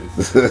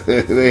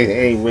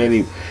they ain't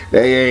ready.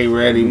 They ain't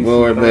ready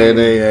for it, man.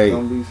 They ain't.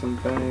 Gonna be some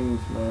things,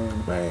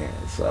 man.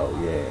 Man, so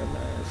yeah,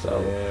 man. So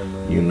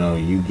man. you know,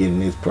 you getting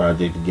this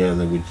project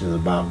together, which is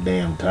about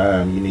damn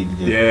time. You need to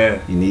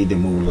just, you need to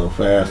move a little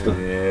faster.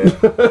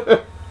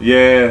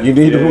 Yeah. You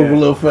need to move a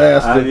little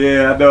faster.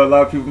 I know a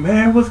lot of people.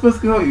 Man, what's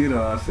going? You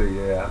know, I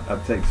say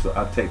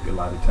I take a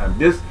lot of time.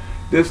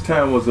 This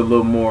time was a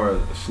little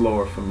more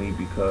slower for me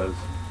because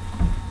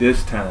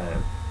this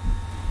time,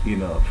 you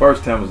know,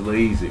 first time was a little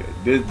easier.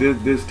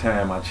 This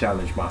time I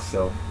challenged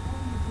myself.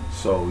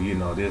 So you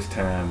know, this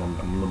time I'm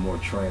a little more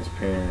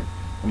transparent.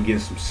 I'm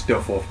getting some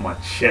stuff off my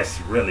chest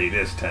really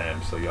this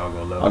time, so y'all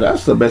gonna love it. Oh,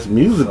 that's the best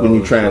music when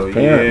you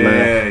transparent,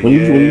 man. When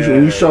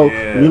you show,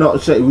 yeah. You know,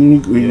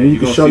 when you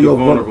can show your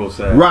vulnerable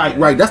side.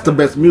 Right. That's the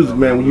best music,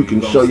 man. When you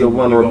can show your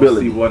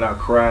vulnerability. You're gonna see when I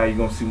cry. You're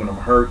gonna see when I'm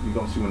hurt. You're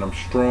gonna see when I'm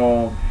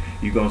strong.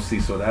 You're gonna see.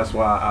 So that's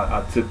why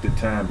I took the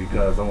time,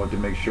 because I want to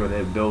make sure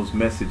that those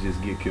messages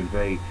get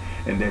conveyed,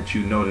 and that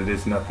you know that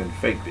it's nothing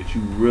fake. That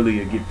you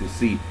really get to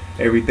see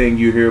everything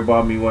you hear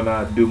about me when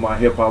I do my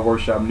hip hop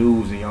workshop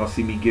news, and y'all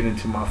see me get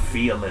into my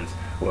feelings.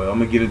 Well, I'm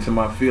gonna get into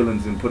my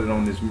feelings and put it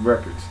on this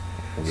records.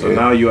 So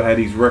now you'll have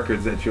these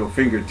records at your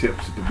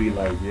fingertips to be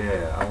like,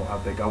 I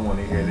think I want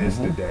to hear this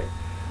today.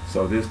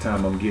 So this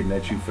time I'm getting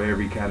at you for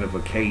every kind of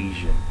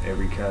occasion,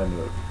 every kind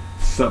of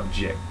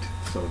subject.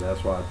 So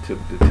that's why I took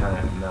the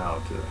time now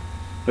to,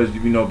 because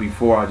you know,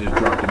 before I just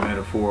dropped the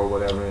metaphor or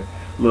whatever, a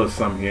little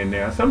something here and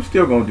there. So I'm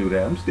still gonna do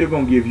that. I'm still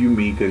gonna give you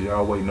me, because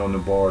y'all waiting on the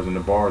bars, and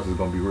the bars is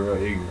gonna be real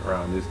ignorant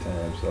around this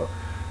time. So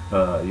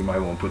you might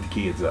want to put the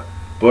kids up,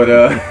 but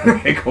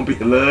it gonna be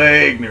a little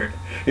ignorant.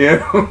 You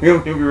know, it'll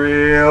be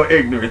real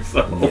ignorant.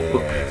 So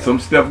some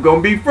stuff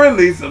gonna be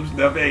friendly, some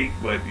stuff ain't.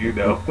 But you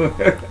know,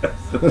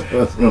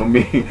 it's gonna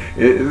be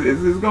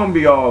it's gonna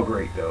be all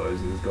great though.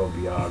 It's gonna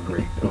be all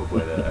great though.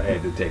 But I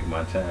had to take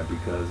my time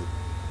because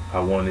I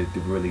wanted to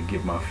really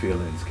get my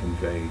feelings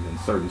conveyed, and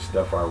certain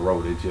stuff I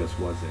wrote, it just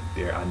wasn't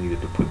there. I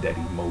needed to put that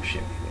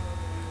emotion in it.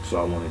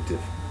 So I wanted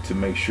to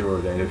make sure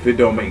that if it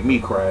don't make me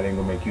cry, it ain't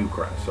gonna make you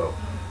cry. So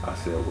I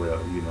said,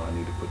 well, you know, I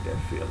need to put that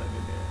feeling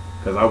in there.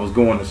 Because I was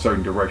going a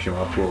certain direction.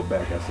 When I pulled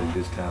back, I said,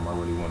 this time I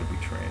really want to be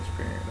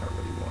transparent. I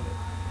really want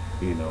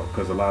to, you know,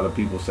 because a lot of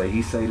people say,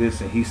 he say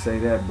this and he say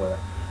that, but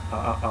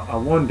I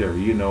wonder,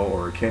 you know,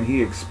 or can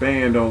he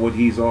expand on what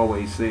he's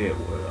always said?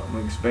 Well, I'm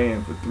going to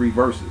expand for 3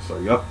 verses. So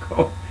y'all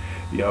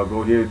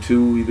go hear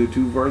either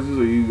two verses,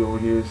 or you go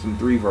hear some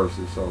 3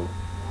 verses. So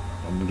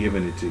I'm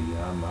giving it to you.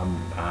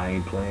 I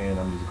ain't playing.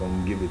 I'm just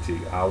going to give it to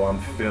you. How I'm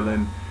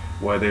feeling.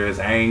 Whether it's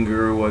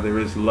anger, whether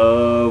it's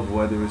love,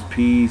 whether it's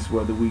peace,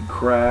 whether we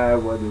cry,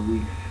 whether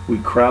we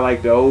cry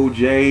like the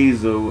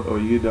OJs, or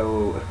you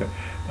know,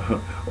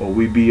 or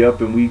we be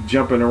up and we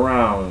jumping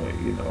around,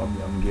 you know,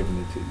 I'm giving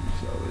it to you.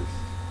 So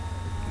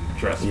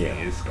trust me,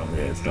 it's gonna be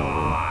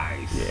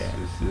nice.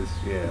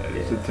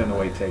 It's a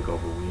 1008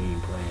 takeover. We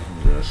ain't playing.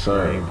 Yes,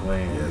 sir. We ain't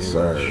playing. Yes,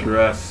 sir.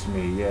 Trust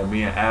me. Yeah,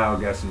 me and Al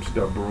got some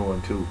stuff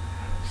brewing too.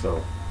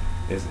 So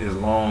it's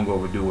long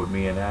overdue with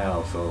me and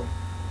Al. So.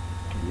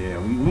 Yeah,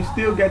 we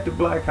still got the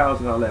Black House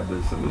and all that,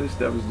 but some of this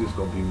stuff is just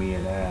gonna be me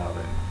and Al.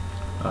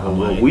 And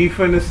what we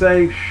finna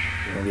say?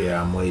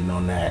 Yeah, I'm waiting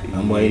on that.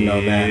 I'm waiting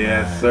on that.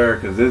 Yes, sir.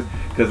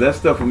 Because that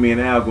stuff for me and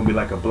Al gonna be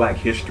like a Black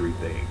History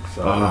thing.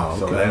 So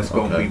that's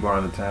gonna be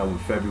around the time when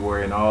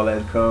February and all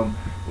that come.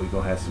 we're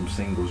gonna have some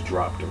singles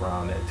dropped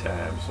around that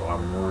time. So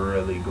I'm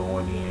really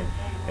going in.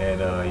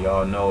 And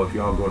y'all know, if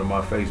y'all go to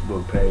my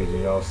Facebook page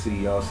and y'all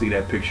see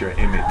that picture of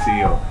Emmett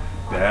Till,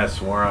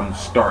 that's where I'm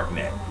starting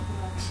at.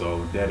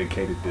 So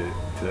dedicated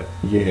to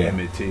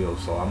Emmett Till.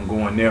 So I'm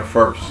going there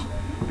first,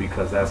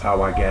 because that's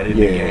how I got in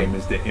the game,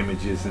 is the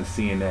images and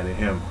seeing that of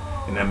him,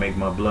 and that make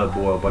my blood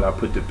boil. But I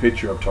put the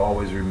picture up to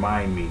always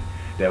remind me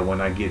that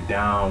when I get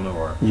down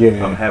or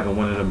I'm having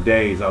one of them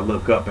days, I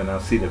look up and I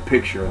see the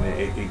picture, and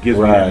it gives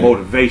me that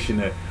motivation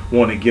to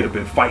want to get up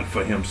and fight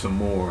for him some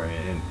more,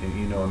 and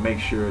you know, and make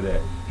sure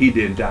that he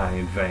didn't die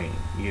in vain.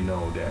 You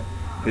know, that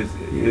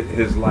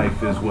his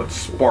life is what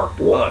sparked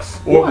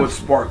us, or what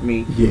sparked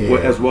me,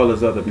 as well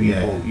as other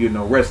people. You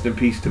know, rest in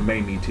peace to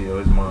Mamie Till,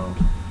 his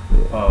mom's.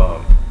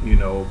 You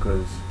know,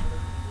 because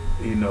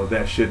you know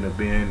that shouldn't have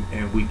been,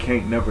 and we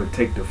can't never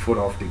take the foot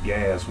off the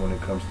gas when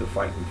it comes to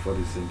fighting for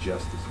this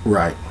injustice.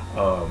 Right.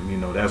 You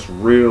know, that's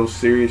real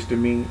serious to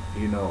me.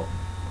 You know,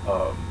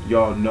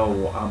 y'all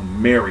know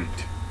I'm married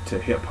to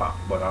hip hop,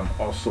 but I'm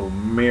also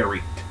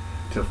married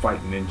to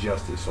fighting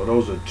injustice. So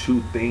those are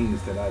two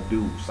things that I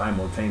do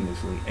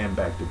simultaneously and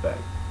back to back,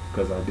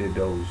 because I did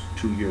those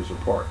 2 years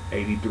apart.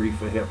 83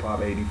 for hip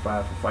hop,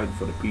 85 for fighting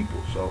for the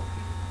people. So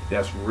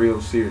that's real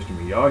serious to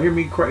me. Y'all hear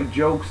me crack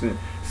jokes and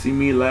see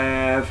me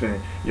laugh,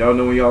 and y'all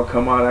know when y'all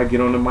come out, I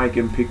get on the mic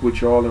and pick with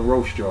y'all and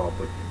roast y'all.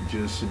 But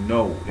just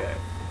know that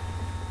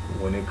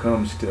when it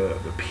comes to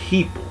the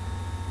people,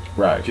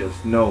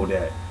 just know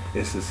that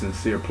it's a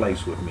sincere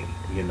place with me.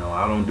 You know,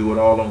 I don't do it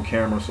all on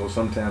camera, so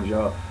sometimes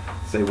y'all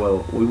say,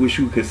 well, we wish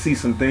we could see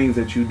some things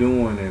that you're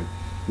doing, and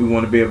we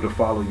want to be able to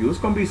follow you. It's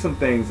going to be some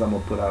things I'm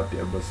going to put out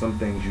there, but some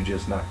things you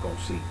just not going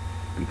to see,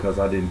 because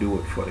I didn't do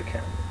it for the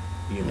camera.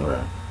 You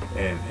know,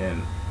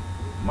 and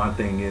my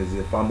thing is,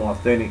 if I'm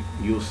authentic,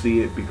 you'll see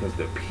it, because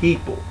the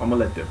people, I'm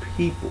gonna let the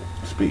people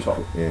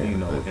talk, you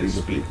know, and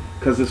speak,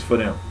 because it's for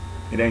them.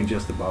 It ain't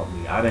just about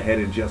me. I done had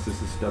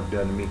injustice and stuff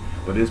done to me,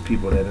 but there's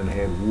people that done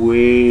had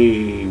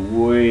way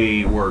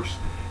worse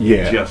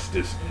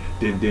injustice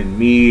than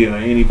me or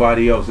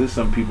anybody else. There's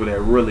some people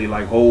that really,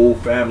 like, whole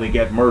family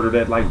got murdered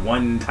at like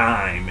one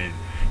time, and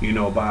you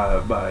know,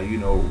 by you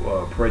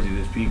know,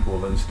 prejudiced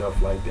people and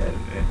stuff like that,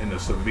 and a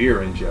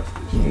severe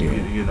injustice.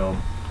 You know,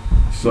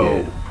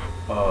 so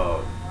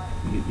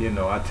you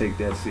know, I take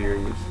that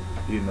serious.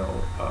 You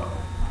know,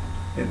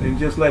 and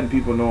just letting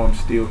people know I'm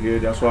still here.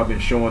 That's why I've been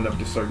showing up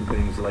to certain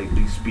things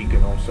lately,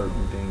 speaking on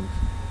certain things.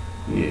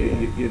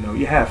 You know,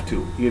 you have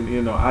to.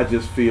 You know, I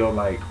just feel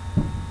like,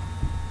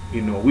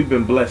 you know, we've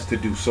been blessed to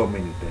do so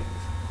many things,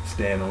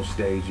 stand on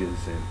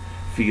stages and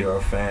feed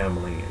our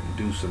family and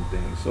do some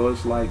things. So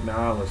it's like,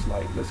 now it's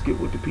like, let's get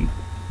with the people.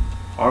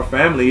 Our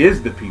family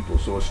is the people,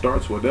 so it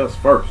starts with us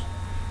first.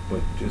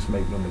 But just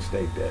make no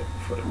mistake that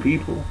for the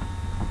people,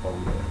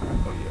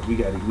 we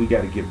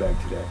gotta get back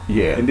to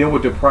that. And then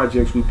with the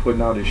projects we putting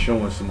out, is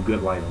showing some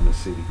good light on the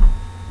city,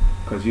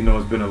 because you know,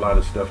 it's been a lot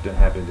of stuff that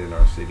happened in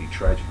our city,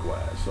 tragic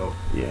wise. So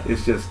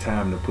it's just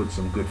time to put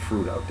some good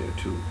fruit out there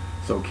too,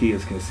 so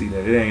kids can see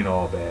that it ain't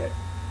all bad.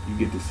 You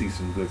get to see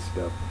some good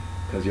stuff.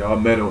 Because y'all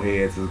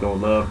metalheads is gonna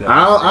love that.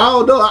 I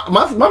don't know.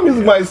 My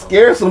music might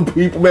scare some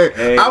people, man.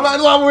 I'm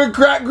like, with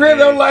crack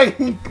grit. I'm like,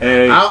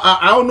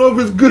 I don't know if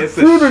it's good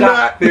fruit or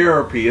not.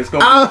 Therapy. It's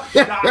gonna be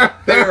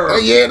shock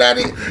therapy. That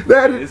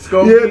is. It's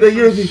gonna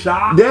be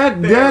shock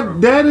therapy.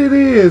 That it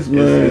is,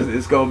 man.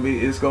 It's gonna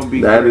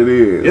be. That it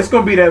is. It's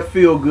gonna be that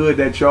feel good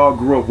that y'all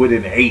grew up with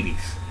in the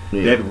 '80s.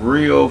 That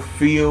real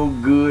feel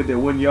good, that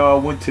when y'all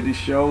went to the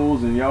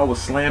shows and y'all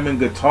was slamming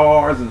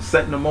guitars and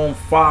setting them on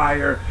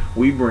fire,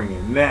 we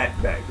bringing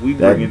that back. We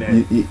bringing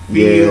that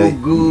feel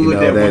good, you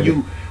know,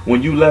 that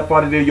when you left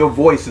out of there, your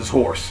voice is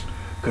hoarse,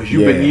 because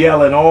you've been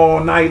yelling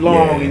all night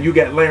long and you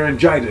got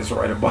laryngitis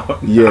right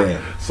about now.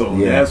 So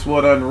that's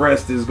what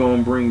Unrest is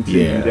gonna bring to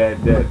you.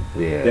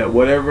 That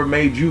whatever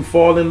made you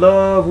fall in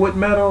love with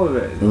metal,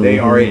 they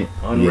are it.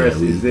 Unrest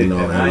is it. You know,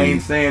 and I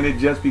ain't saying it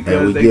just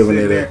because they giving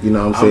sit it, you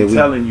know what I'm saying? I'm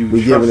telling you,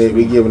 we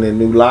giving it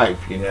new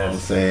life. You know what I'm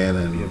saying?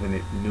 And giving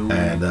it new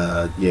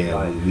life.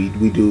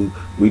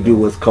 we do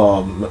what's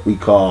called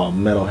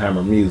Metal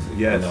Hammer music.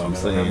 Yes, you know what I'm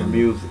saying? Hammer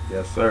music.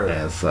 Yes, sir.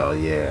 And so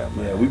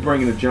man. We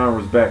bringing the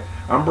genres back.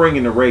 I'm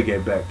bringing the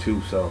reggae back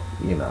too, so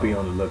you know, be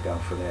on the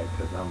lookout for that,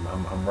 because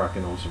I'm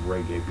rocking on some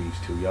reggae beats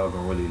too. Y'all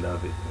gonna really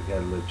love it. I got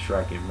a little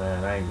track in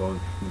mind. I ain't gonna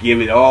give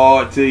it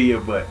all to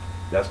you, but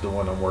that's the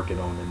one I'm working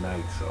on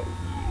tonight. So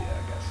I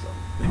got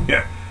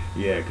something.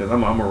 Because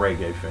I'm a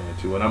reggae fan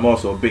too, and I'm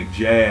also a big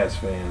jazz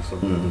fan. So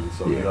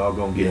y'all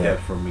gonna get that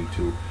from me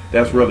too.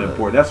 That's real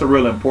important. That's a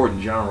real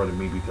important genre to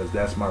me, because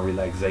that's my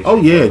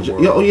relaxation. Jazz,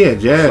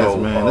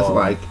 man. It's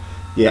like.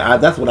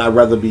 That's what I'd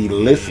rather be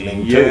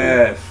listening to.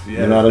 Yes.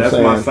 You know what I'm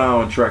saying? That's my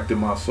soundtrack to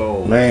my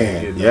soul.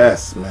 Man, you know?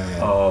 Yes,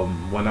 man.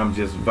 When I'm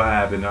just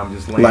vibing, I'm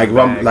just laying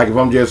back. If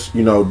I'm just,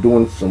 you know,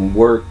 doing some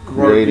work,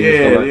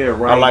 creating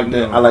right. I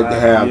like to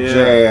have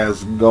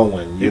jazz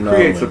going. You know, it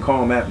creates a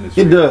calm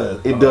atmosphere.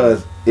 It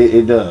does.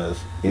 It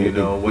does. You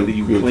know, whether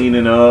you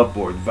cleaning up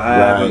or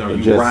vibing or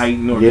you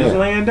writing or just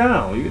laying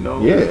down. You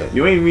know,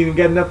 you ain't even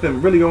got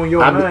nothing really on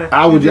your mind.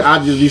 I would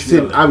just be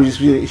sitting. I would just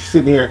be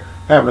sitting here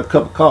having a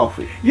cup of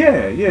coffee.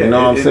 Yeah. You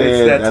know what I'm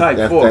saying? It's that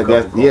type for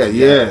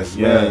yes,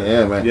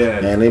 man.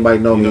 And anybody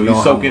know me. You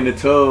soak in the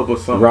tub or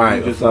something,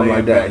 right? Just something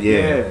like that.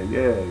 Back.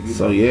 Yeah.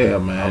 So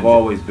man, I've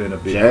always been a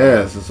big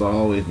jazz. It's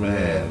always,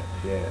 man.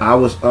 Yeah.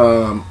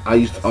 I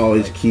used to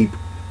always keep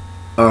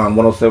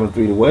 107.3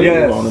 The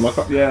Wave on in my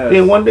car.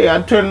 Then one day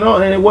I turned it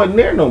on and it wasn't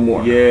there no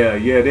more. Yeah.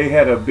 They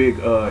had a big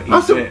event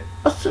I said,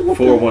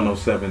 for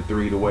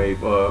 107.3 The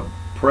Wave.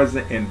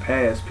 Present and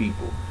past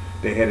people.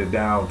 They had it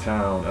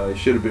downtown. It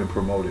should have been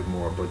promoted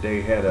more, but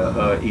they had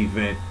a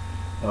event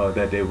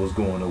that they was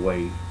going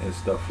away and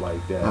stuff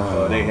like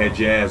that. They had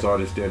jazz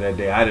artists there that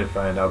day. I didn't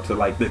find out till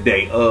like the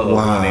day of when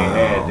they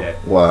had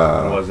that.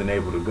 Wow. I wasn't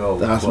able to go.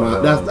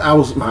 That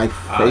was my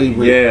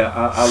favorite.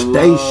 I station.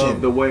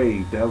 love The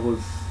Wave. That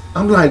was.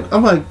 I'm like,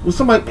 will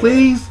somebody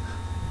please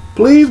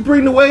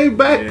bring The Wave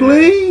back,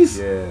 please?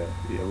 Yeah,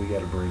 we got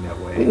to bring that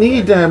wave. We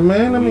need that,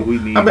 man. We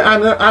need.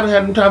 I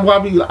had time where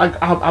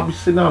I'll be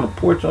sitting on the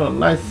porch on a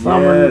nice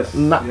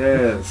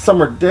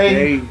summer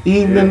day,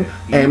 evening,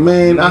 and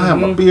man, I have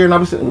my beer and I'll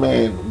be sitting,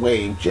 man,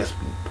 Wave just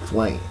be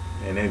playing.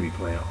 And they be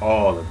playing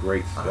all the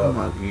great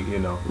stuff. You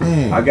know,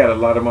 man. I got a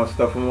lot of my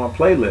stuff on my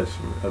playlist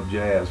of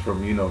jazz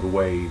from The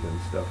Wave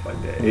and stuff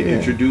like that. It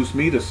introduced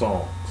me to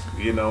songs.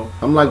 You know,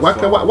 I'm like, why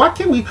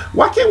can't we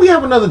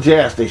have another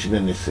jazz station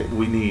in this city?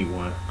 We need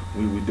one.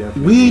 We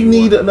definitely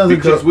need another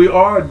because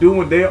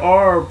they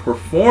are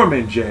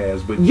performing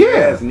jazz, but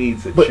jazz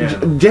needs a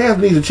channel. Jazz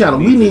needs a channel.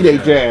 We need a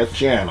jazz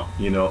channel.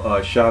 You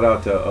know, shout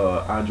out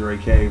to Andre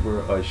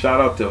Caver. Shout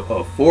out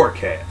to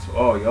Forecast.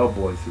 Oh, y'all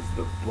boys is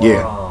the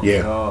bomb.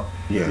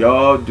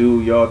 Y'all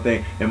do y'all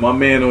thing. And my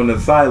man on the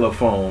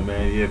xylophone,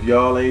 man. If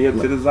y'all ain't hip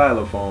to the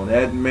xylophone,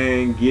 that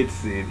man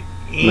gets it.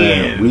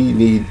 Man, we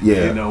need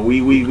You know,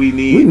 we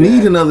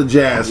need another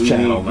jazz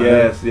channel.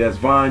 Yes.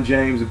 Vaughn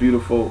James, a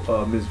beautiful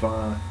Miss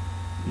Vaughn.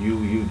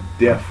 You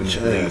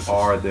definitely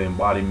are the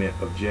embodiment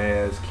of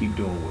jazz. Keep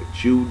doing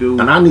what you do.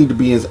 And I need to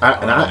be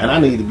I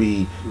need to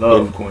be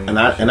Love Queen. And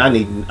I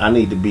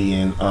need to be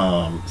in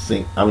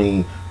sync. I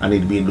mean, I need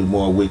to be in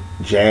more with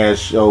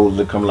jazz shows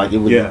that come like it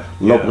was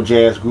local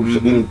jazz groups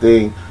or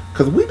anything.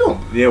 Cause we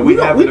don't. Yeah, we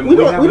have them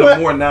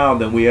more now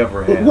than we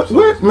ever had.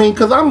 I mean,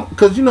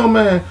 cause you know,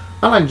 man.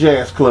 I like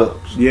jazz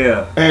clubs.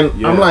 And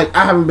I'm like,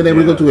 I haven't been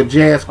able to go to a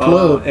jazz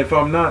club. If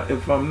I'm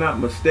not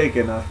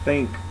mistaken, I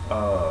think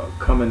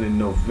coming in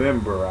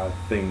November, I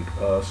think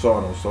saw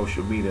it on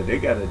social media. They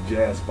got a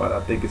jazz spot.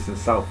 I think it's in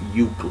South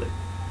Euclid.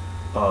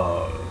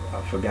 I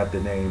forgot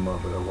the name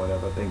of it or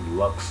whatever. I think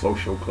Lux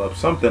Social Club,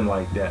 something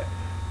like that.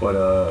 But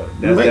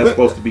that's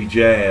supposed to be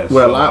jazz.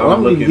 Well, so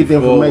I'm looking to get the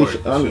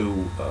information.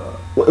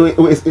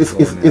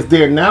 It's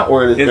there now,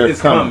 or it's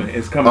coming?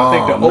 It's coming.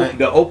 I think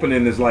the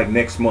opening is like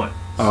next month.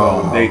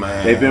 So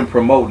they've been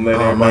promoting,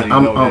 letting everybody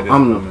know that it's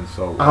coming.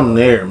 So I'm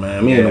there,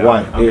 man. Me and the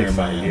wife there,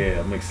 man.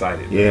 Yeah, I'm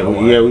excited.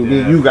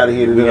 You got to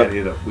hit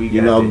it up.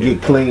 You know,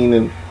 get clean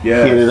and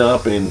hit it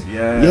up, and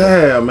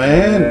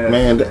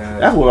man.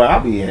 That's where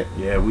I'll be at.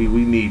 Yeah, we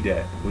need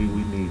that. We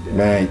need that,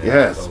 man.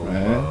 Yes,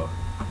 man.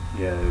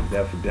 Yeah,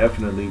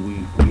 definitely.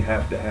 We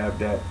have to have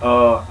that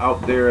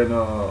out there in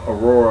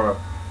Aurora.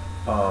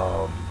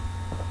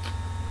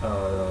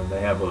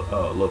 They have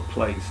a little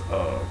place.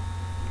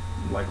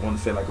 Like I want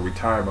to say like a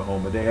retirement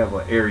home, but they have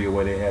an area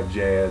where they have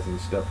jazz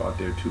and stuff out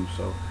there too.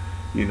 So,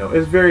 you know,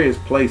 it's various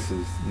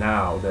places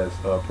now that's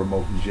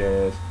promoting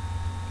jazz.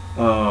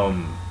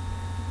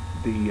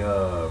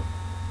 The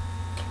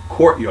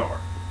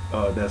Courtyard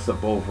that's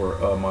up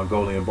over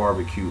Mongolian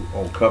Barbecue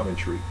on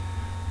Coventry.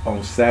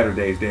 On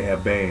Saturdays they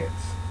have bands.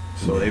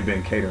 So they've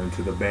been catering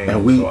to the band.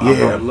 And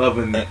I'm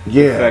loving the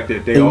fact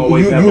that they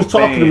always have a band. You was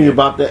talking to me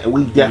about that, and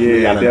we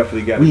definitely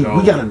gotta go.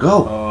 We gotta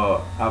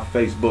go. I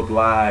Facebook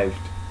Lived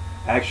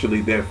actually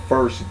their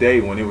first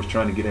day when they was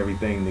trying to get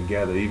everything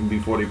together, even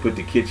before they put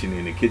the kitchen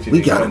in. The kitchen we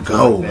gotta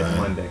go, like that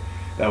Monday.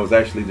 That was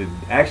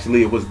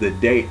actually it was the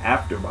day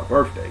after my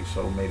birthday,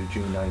 so May the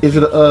June 19th.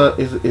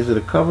 Is it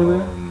a cover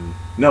there?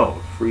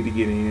 No, free to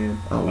get in.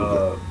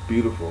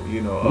 Beautiful,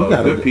 you know.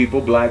 Good people,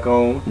 black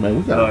owned. Man,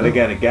 we gotta go. They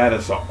got a guy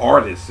that's an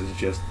artist. Is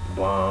just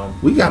bomb.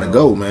 We gotta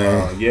go,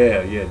 man.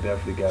 Yeah,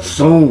 definitely gotta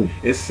soon. Go.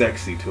 It's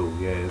sexy too.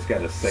 Yeah, it's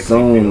got a sexy feel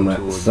to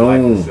it. Black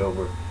and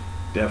silver.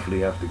 Definitely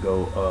have to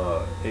go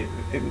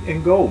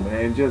and go,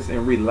 man,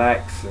 and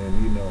relax,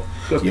 and you know,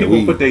 because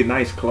people put their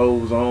nice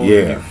clothes on,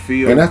 and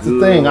feel and that's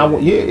good. The thing.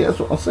 That's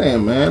what I'm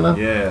saying, man. I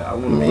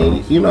want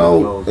to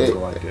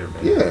go out there,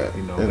 man.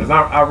 You know, because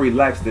I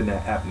relaxed in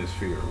that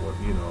atmosphere.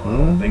 You know, I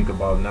don't think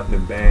about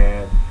nothing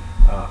bad.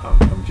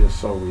 I'm just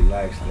so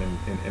relaxed,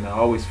 and I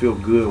always feel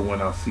good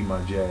when I see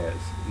my jazz.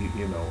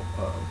 You know.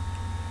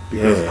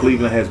 Because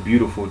Cleveland has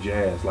beautiful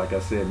jazz. Like I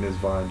said, Miss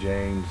Vaughn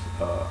James,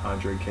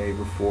 Andre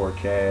Caver,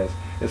 Forecast.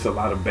 It's a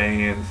lot of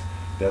bands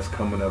that's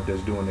coming up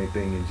that's doing their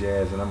thing in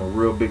jazz. And I'm a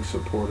real big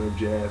supporter of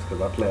jazz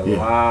because I play a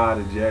lot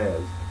of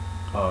jazz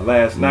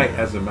Last night,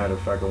 as a matter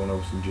of fact, I went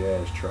over some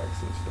jazz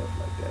tracks and stuff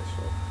like that.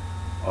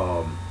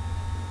 So,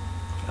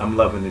 I'm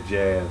loving the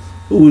jazz.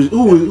 Who is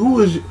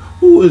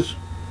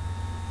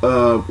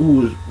a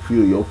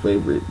few of your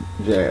favorite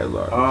jazz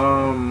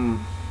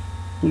artists?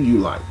 Who you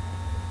like?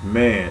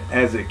 Man,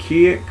 as a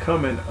kid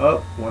coming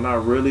up, when I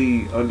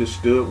really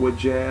understood what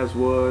jazz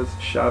was,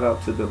 shout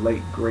out to the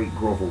late great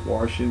Grover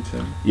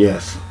Washington.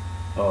 Yes.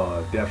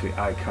 Definitely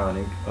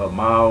iconic.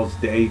 Miles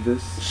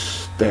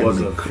Davis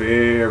was a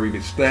very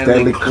good.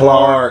 Stanley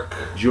Clarke,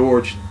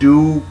 George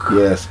Duke.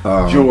 Yes.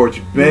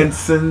 George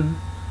Benson.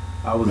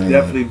 I was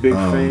definitely big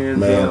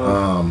fans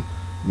of.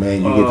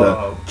 Man, you get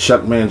the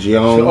Chuck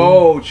Mangione.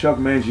 Oh, Chuck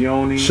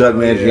Mangione.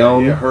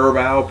 Yeah, Herb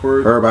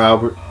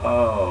Alpert.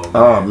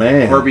 Oh,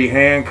 man. Herbie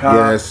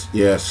Hancock.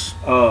 Yes.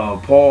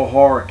 Paul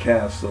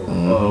Hardcastle.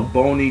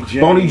 Boney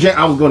James.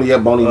 I was going to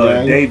Boney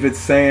James. David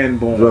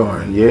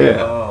Sanborn.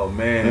 Yeah. Oh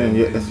man,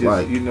 yeah, it's just,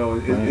 like,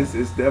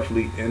 it's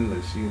definitely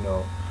endless.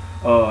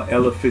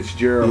 Ella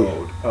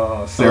Fitzgerald,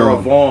 Sarah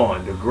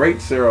Vaughan, the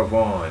great Sarah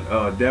Vaughan,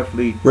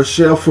 definitely.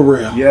 Rochelle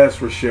Farrell.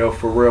 Yes, Rochelle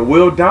Farrell.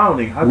 Will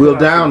Downing. Yes.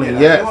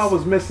 I know I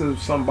was missing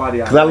somebody.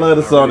 Because I love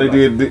the song they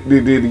did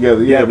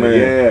together. Yeah,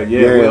 man.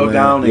 Will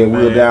Downing. Yeah,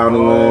 Will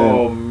Downing, man.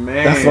 Oh,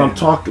 man. That's what I'm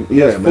talking.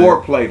 Yeah, man.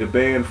 Foreplay, the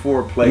band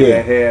Foreplay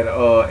that had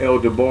El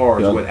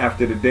DeBarge, but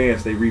after the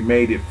dance, they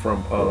remade it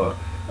from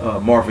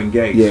Marvin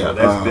Gaye. Yeah, so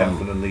that's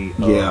definitely.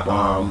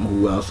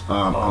 Who else?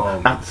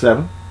 After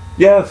 7.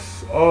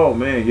 Yes. Oh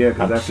man, yeah,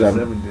 because After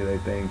 7 did a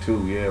thing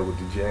too, yeah, with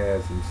the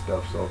jazz and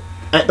stuff. So,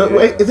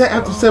 wait, is that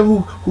After 7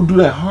 who do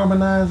that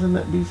harmonizing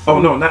that beat? Oh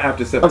no, not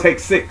After 7. Take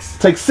 6.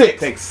 Take 6.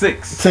 Take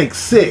 6. Take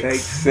 6. Take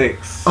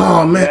 6.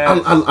 Oh man,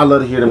 yes. I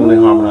love to hear them when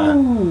they harmonize.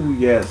 Ooh,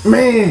 yes,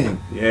 man.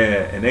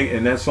 Yeah,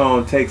 and that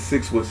song Take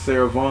 6 with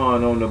Sarah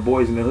Vaughan on the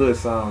Boys in the Hood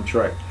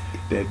soundtrack.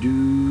 That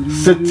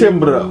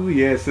Septembro.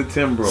 Yeah,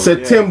 Septembro.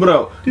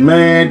 Septembro. Yeah.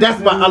 Man,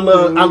 that's my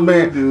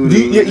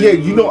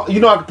you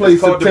know I can play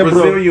Septembro. The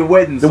Brazilian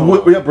wedding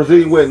song.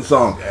 Brazilian wedding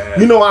song. Yes.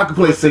 You know I can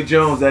play Quincy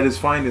Jones at his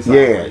finest.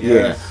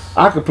 Yeah.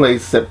 I could play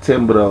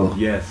Septembro.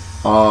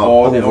 Yes.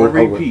 On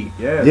repeat.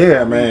 Yeah.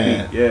 Yeah,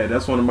 man. Yeah,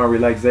 that's one of my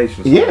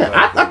relaxation songs.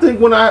 Yeah, I think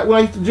when I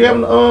used to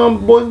jam the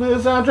Boys in the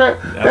Hood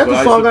soundtrack, that's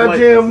the song I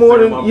jam more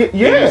than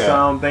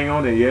sound thing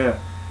on it. Yeah.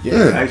 Yeah,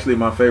 it's actually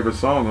my favorite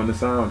song on the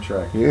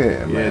soundtrack.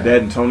 Yeah, man. Yeah,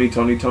 that and Tony,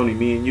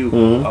 Me and You.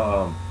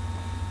 Mm-hmm.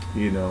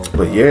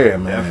 But yeah,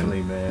 man,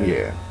 definitely,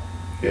 man.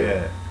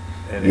 Yeah.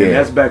 And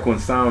that's back when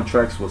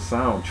soundtracks was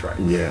soundtracks.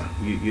 Yeah,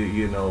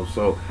 you know,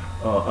 so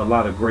a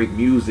lot of great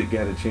music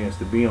got a chance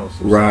to be on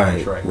some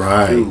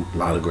soundtracks too. A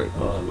lot of great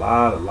music. A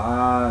lot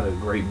of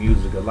great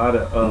music. A lot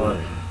of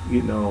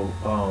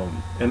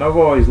and I've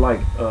always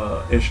liked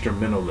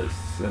instrumentalists.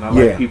 And I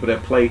like people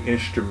that play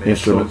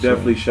instruments. So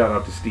definitely shout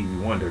out to Stevie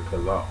Wonder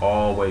because I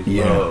always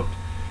loved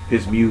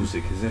his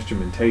music. His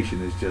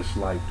instrumentation is just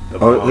like the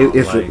bomb.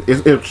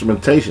 His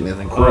instrumentation is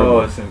incredible. Oh,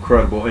 it's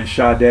incredible. And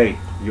Sade,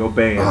 your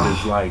band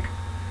is like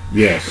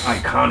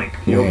iconic.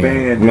 Your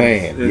band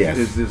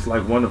is just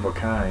like one of a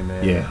kind,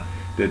 man. Yeah.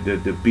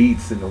 The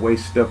beats and the way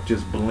stuff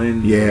just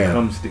blends and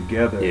comes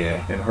together.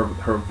 Yeah. And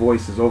her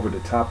voice is over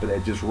the top of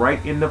that, just right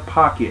in the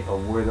pocket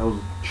of where those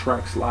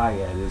tracks lie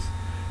at.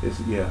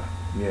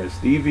 Yeah,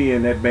 Stevie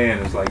and that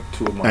band is like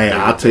two of my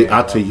favorite.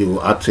 I'll tell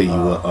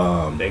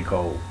you. They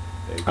cold.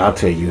 I'll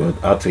tell you a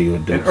dope.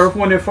 And Earth,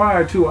 Wind and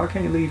Fire too. I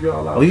can't leave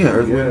y'all out. Oh yeah,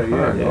 Earth, Wind and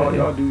Fire. Yeah,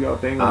 y'all do y'all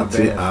thing. I'll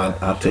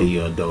tell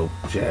you a dope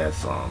jazz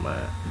song,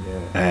 man.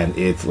 Yeah. And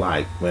it's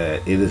like,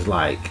 man,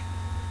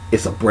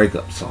 it's a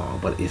breakup song,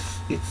 but it's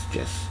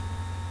just,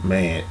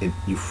 man,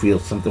 you feel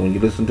something when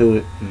you listen to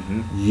it.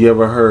 Mm-hmm. You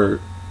ever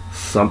heard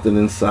Something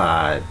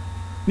Inside?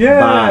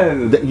 Yeah,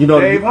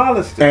 Dave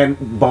Hollister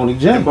and Boney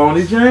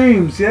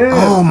James. Yes.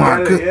 Oh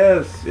my god.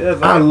 Yes.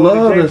 I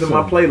love this on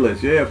my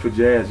playlist. Yeah, for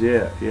jazz.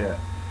 Yeah.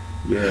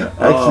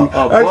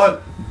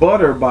 Actually,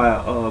 Butter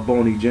by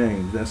Boney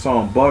James. That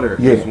song Butter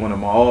is one of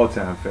my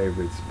all-time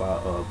favorites by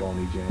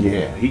Boney James.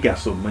 Yeah, he got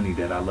so many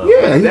that I love.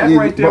 Yeah, that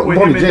right there with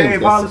Boney him and James,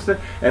 Dave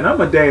Hollister. And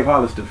I'm a Dave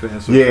Hollister fan,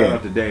 so shout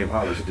out to Dave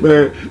Hollister.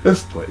 Man,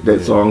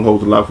 that song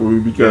holds a lot for me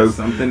because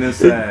something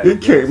inside.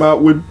 It came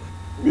out with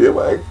me and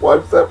my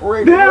ex-wife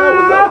separated. And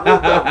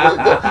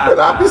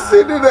I'll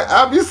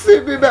be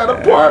sitting in that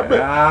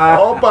apartment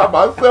all by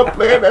myself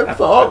playing that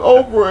song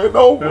over and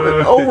over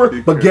and over.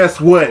 But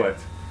guess what?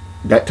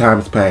 That time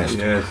has passed.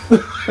 Yes.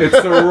 It's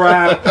a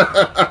wrap.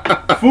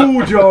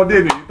 Fooled y'all,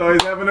 didn't it? You thought he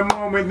was having a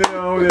moment?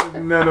 No, there's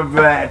none of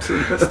that.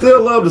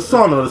 Still love the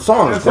song, though. The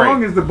song is great. The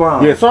song is the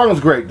bomb. Yeah, the song is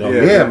great, though.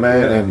 Yeah,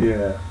 man.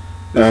 The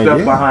stuff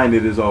behind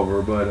it is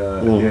over, but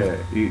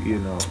you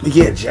know.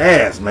 Yeah,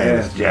 jazz, man.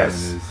 It's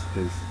jazz. It's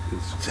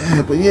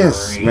but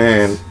yes,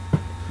 man.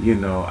 You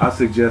know, I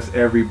suggest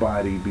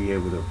everybody be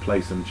able to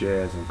play some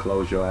jazz and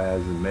close your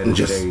eyes and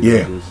meditate.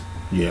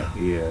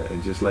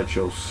 And just let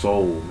your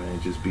soul, man,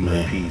 just be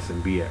at peace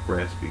and be at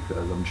rest,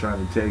 because I'm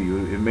trying to tell you,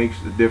 it makes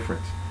the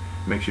difference.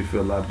 It makes you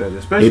feel a lot better,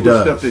 especially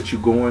with stuff that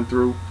you're going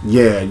through.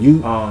 Yeah,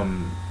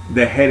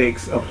 the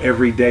headaches of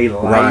everyday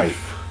life. Right.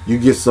 You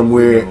get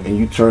somewhere and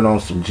you turn on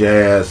some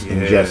jazz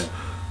and just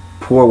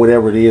pour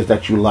whatever it is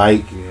that you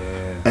like,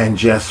 Yeah. and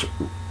just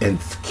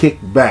kick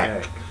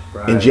back.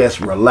 Right. And just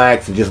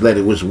relax and just let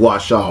it just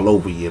wash all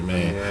over you,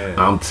 man. Yeah.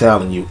 I'm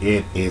telling you,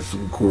 it is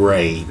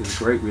great. It's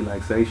great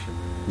relaxation,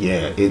 man.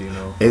 Yeah, you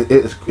know,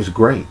 it's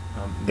great.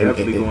 I'm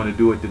definitely going to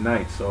do it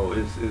tonight, so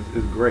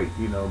it's great.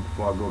 You know,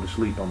 before I go to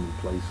sleep, I'm gonna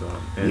play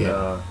some. And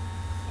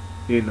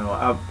you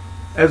know,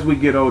 as we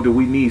get older,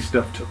 we need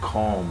stuff to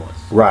calm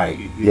us. Right.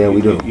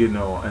 We do. You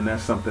know, and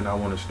that's something I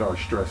want to start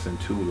stressing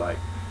too. Like,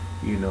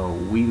 you know,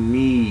 we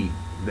need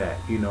that.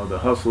 You know, the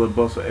hustle and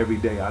bustle every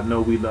day. I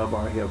know we love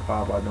our hip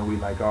hop. I know we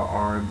like our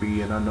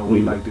R&B, and I know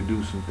we like to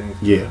do some things.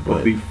 Yeah.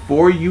 But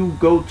before you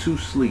go to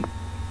sleep,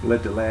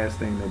 let the last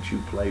thing that you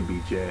play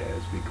be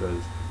jazz,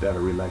 because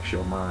that'll relax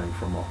your mind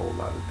from a whole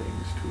lot of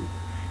things too.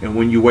 And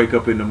when you wake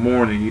up in the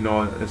morning, you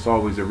know, it's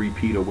always a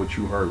repeat of what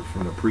you heard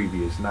from the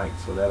previous night.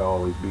 So that'll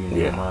always be in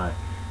your mind.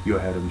 You'll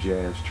have them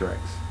jazz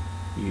tracks.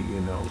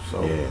 You know,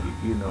 so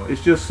you know,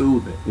 it's just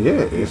soothing.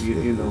 Yeah, it's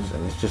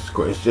just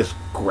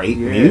great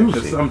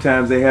music.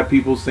 Sometimes they have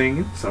people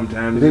singing,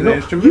 sometimes it's an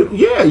instrumental.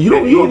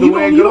 Either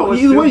way,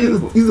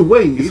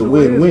 it's a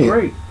win-win. It's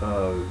great.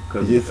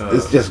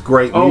 It's just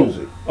great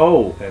music.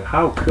 Oh, and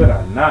how could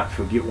I not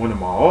forget one of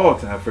my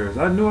all-time favorites?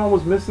 I knew I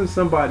was missing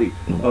somebody.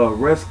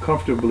 Rest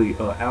Comfortably,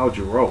 Al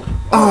Jarreau.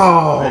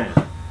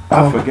 Man.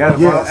 I forgot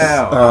about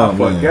Al. I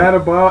forgot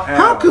about Al.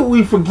 How could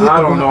we forget?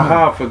 I don't know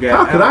how I forgot.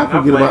 How could I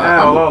forget about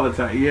Al all the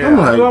time? Yeah,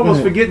 I knew I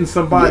was forgetting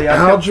somebody.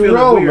 Al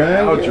Jarreau,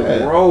 man. Al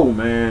Jarreau,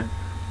 man.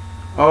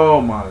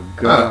 Oh my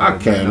God! I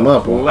grew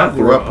up on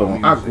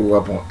Al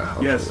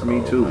Jarreau. Yes,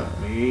 me too. Man.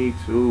 Me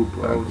too,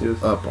 bro. I grew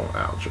up on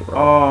Al Jarreau.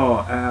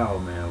 Oh, Al,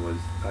 man, was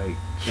like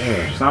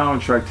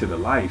soundtrack to the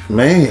life.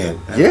 Man,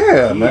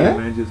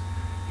 man. Just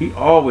he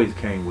always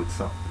came with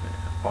something, man.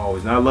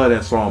 Always. And I love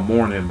that song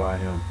 "Morning" by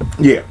him.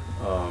 Yeah.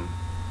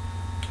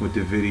 With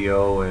the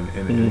video and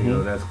you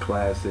know, that's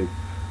classic.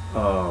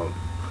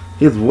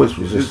 His voice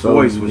was just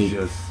so unique.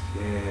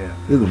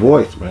 His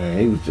voice, man,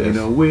 he was just, you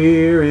know,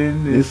 we're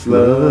in this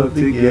love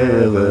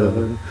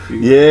together.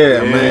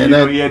 Man, you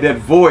know, he had that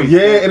voice.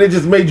 Yeah, and it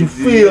just made you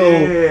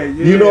feel,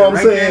 you know what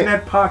I'm saying? In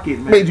that pocket,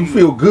 man. Made you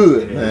feel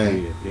good,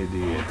 man. It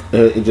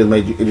did. It just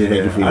made you feel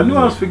good. I knew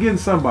I was forgetting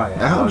somebody.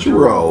 Al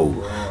Jarreau.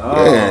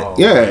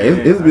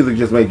 His music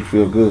just made you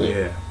feel good.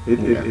 Yeah, it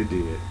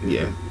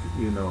did.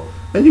 You know,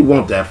 and you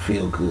want that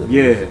feel good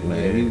music,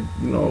 man. Yeah,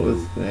 you know,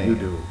 you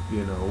do.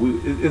 You know,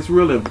 it's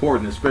really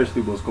important,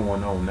 especially what's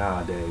going on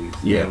nowadays.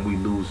 Yeah, and we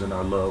losing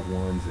our loved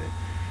ones,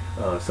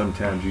 and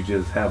sometimes you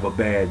just have a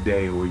bad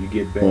day, or you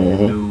get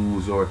bad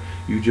news, or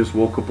you just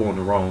woke up on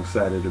the wrong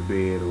side of the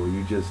bed, or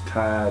you just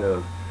tired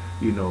of,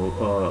 you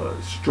know,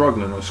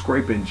 struggling or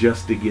scraping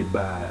just to get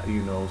by.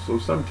 You know, so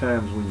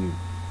sometimes when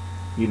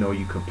you know,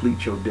 you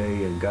complete your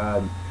day and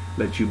God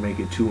let you make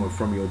it to and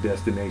from your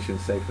destination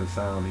safe and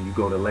sound, and you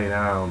go to lay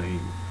down and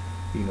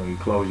you know, you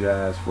close your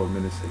eyes for a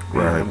minute and say,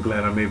 man, I'm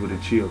glad I'm able to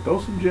chill. Throw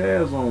some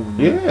jazz on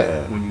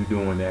when you're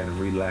doing that and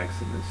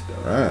relaxing and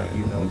stuff. Right.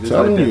 You know, I'm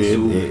telling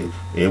you,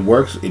 it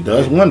works. It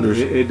does wonders.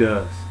 It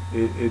does.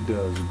 It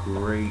does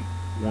great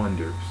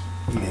wonders.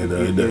 It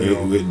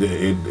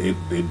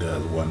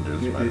does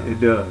wonders, man. It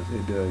does.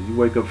 You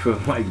wake up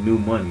feeling like new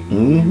money.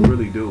 You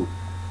really do.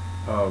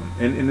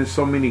 And there's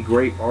so many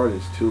great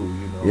artists too,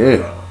 you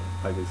know.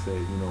 Like I said,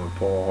 you know, and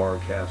Paul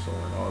Hardcastle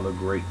and all the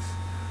greats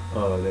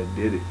that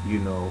did it, you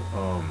know,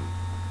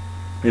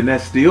 and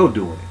that's still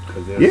doing it,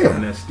 because there's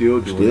some that's still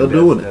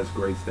doing it. That's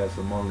greats that's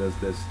among us,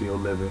 that's still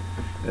living,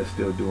 that's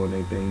still doing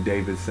their thing.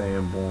 David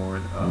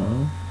Sanborn,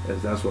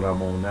 that's what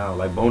I'm on now.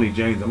 Like Boney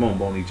James, I'm on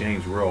Boney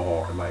James real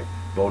hard. Like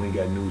Boney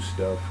got new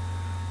stuff.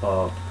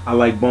 I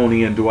like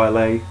Boney and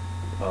Dwele.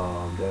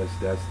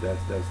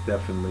 That's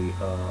definitely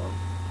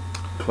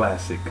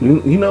classic.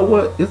 You know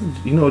what?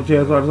 You know what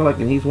jazz artist I like,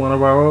 and he's one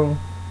of our own.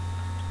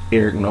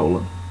 Eric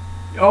Nolan.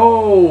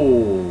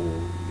 Oh,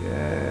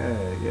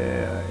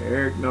 yeah,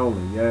 Eric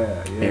Nolan,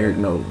 yeah. Eric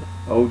Nolan.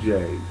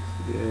 OJ's,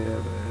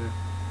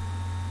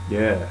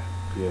 yeah,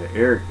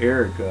 Eric,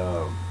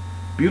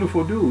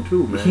 beautiful dude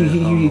too,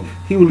 man.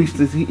 He released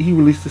this. He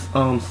released this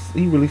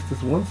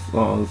one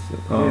song.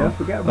 I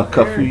forgot about a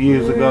couple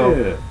years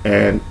ago,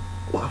 and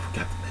I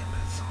forgot the name of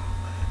that song.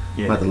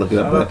 Man. I have to look it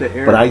up,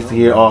 but I used to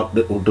hear all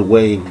the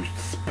way it was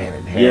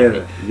spinning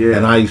heavy,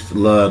 and I used to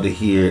love to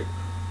hear it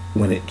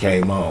when it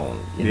came on.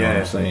 You know what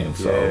I'm saying?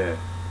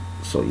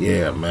 So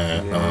yeah,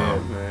 man.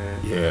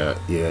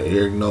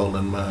 Eric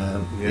Nolan,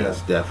 man.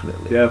 Yes,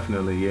 definitely.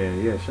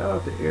 Yeah. Shout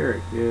out to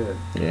Eric. Yeah.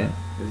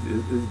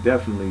 It's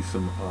definitely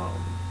some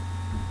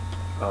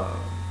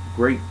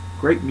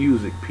great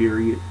music.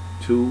 Period.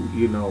 Too.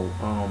 You know,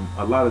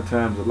 a lot of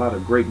times, a lot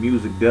of great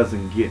music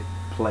doesn't get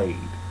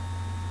played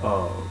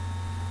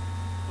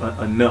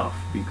enough,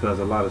 because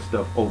a lot of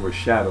stuff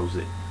overshadows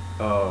it.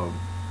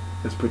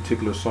 This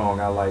particular song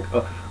I like.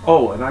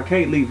 And I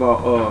can't leave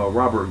out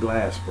Robert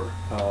Glasper.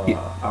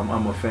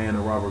 I'm a fan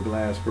of Robert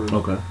Glasper.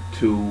 Okay.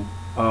 Too.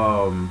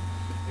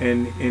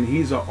 And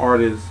he's an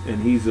artist,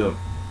 and he's a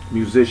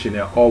musician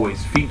that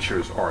always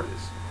features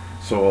artists.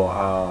 So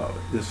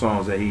the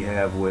songs that he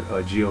have with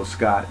Jill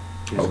Scott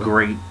is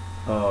great.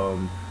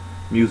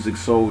 Music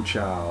Soul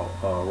Child,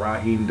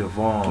 Raheem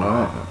Devon,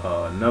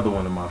 another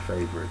one of my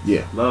favorites.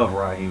 Yeah. Love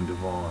Raheem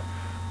Devon.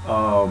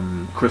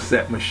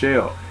 Chrisette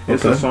Michele.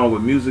 It's a song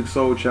with Music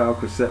Soul Child,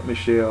 Chrisette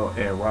Michele,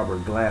 and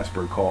Robert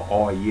Glasper called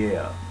Oh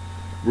Yeah.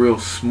 Real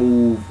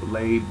smooth,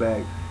 laid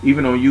back.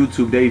 Even on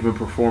YouTube, they even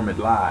perform it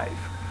live.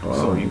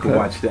 So you can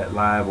watch that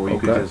live, or you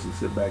can just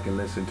sit back and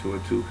listen to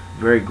it too.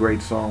 Very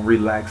great song,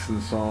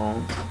 relaxing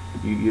song.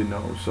 You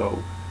know,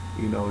 so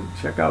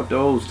check out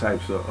those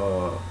types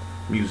of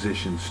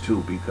musicians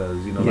too,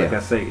 because like I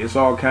say, it's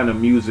all kind of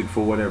music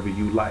for whatever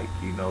you like.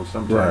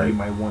 Sometimes you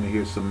might want to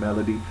hear some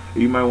melody,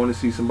 or you might want to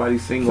see somebody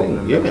sing over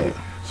the melody.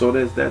 So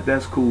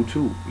that's cool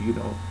too.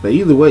 But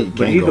either way, you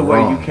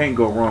can't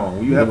go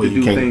wrong. You have to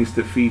do things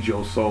to feed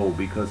your soul,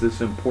 because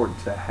it's important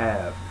to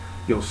have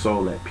your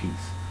soul at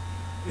peace.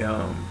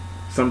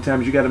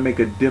 Sometimes you got to make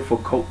a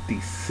difficult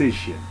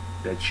decision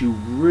that you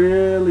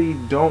really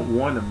don't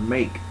want to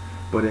make,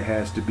 but it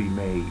has to be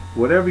made.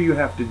 Whatever you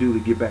have to do to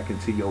get back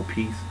into your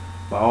peace,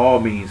 by all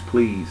means,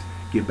 please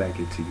get back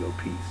into your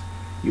peace.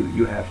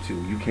 You have to.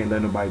 You can't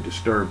let nobody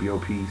disturb your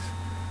peace.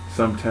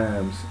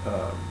 Sometimes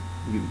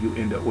you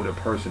end up with a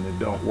person that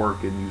don't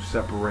work, and you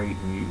separate,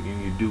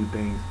 and you do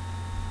things.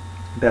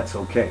 That's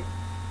okay,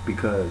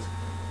 because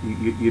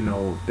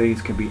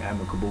things can be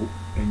amicable,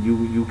 and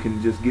you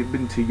can just get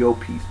into your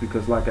peace,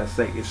 because like I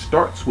say, it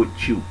starts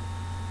with you.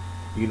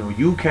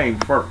 You came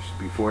first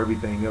before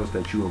everything else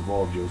that you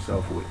involved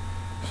yourself with.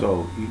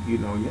 So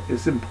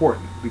it's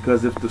important,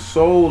 because if the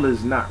soul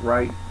is not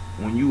right,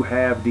 when you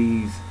have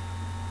these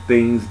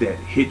things that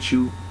hit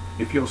you,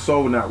 if your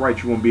soul not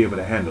right, you won't be able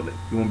to handle it.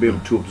 You won't be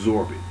able to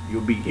absorb it.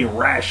 You'll be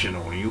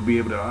irrational, and you'll be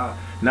able to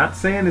not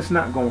saying it's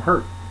not gonna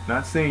hurt,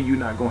 not saying you're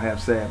not gonna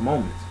have sad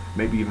moments,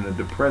 maybe even a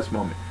depressed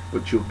moment,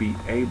 but you'll be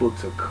able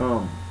to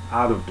come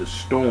out of the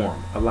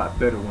storm a lot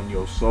better when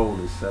your soul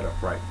is set up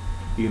right.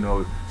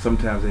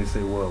 Sometimes they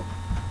say, well,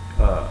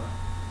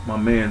 my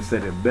man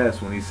said it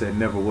best when he said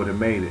never would have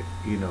made it,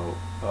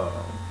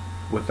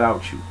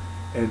 without you.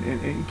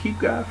 And keep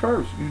God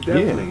first. You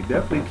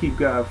definitely keep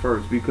God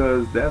first,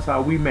 because that's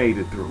how we made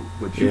it through.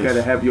 But you got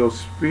to have your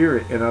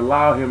spirit and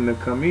allow him to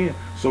come in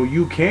so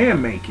you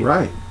can make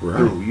it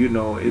through.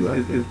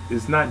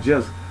 It's not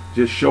just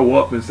show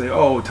up and say,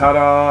 oh,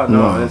 ta-da.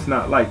 No, it's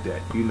not like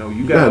that. You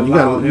got to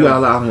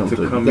allow him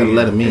to come in,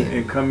 let him in,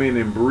 and come in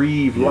and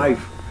breathe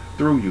life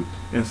through you.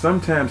 And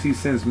sometimes he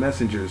sends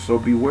messengers, so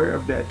beware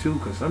of that too,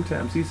 because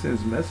sometimes he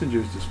sends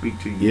messengers to speak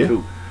to you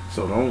too.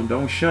 So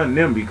don't shun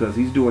them, because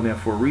he's doing that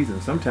for a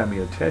reason. Sometimes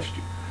he'll test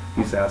you.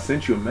 He said, I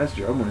sent you a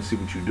messenger, I want to see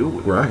what you do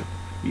with it.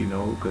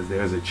 Because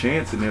there's a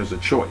chance and there's a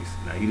choice.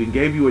 Now, he didn't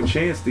give you a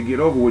chance to get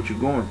over what you're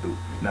going through.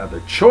 Now,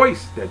 the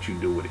choice that you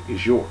do with it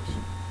is yours,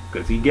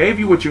 because he gave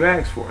you what you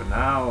asked for.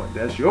 Now,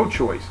 that's your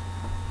choice,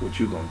 what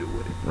you going to do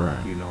with it.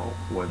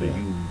 Whether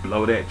you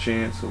blow that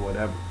chance or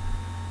whatever.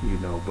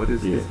 But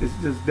it's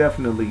just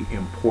definitely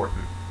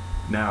important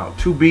now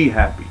to be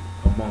happy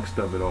amongst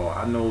of it all.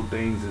 I know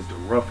things is the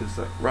roughest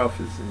and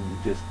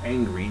you're just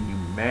angry and you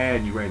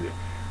mad, you ready to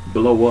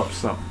blow up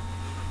something.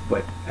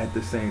 But at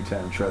the same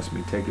time, trust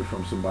me, take it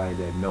from somebody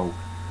that know,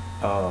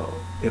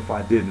 if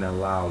I didn't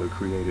allow the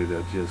Creator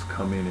to just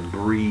come in and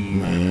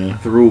breathe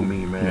through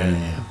me,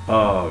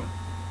 I'd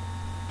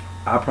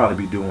probably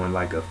be doing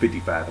like a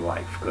 55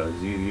 life, because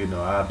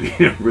I'd be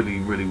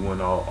really went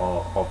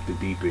all off the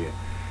deep end.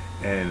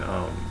 And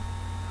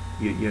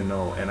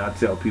and I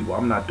tell people,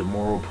 I'm not the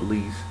moral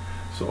police,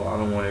 so I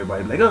don't want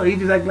everybody like, oh, he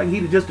just act like he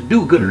just a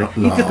do-gooder.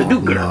 He's just a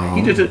do-gooder.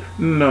 He just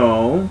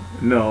no.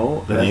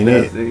 That ain't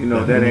it.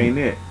 That ain't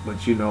it.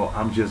 But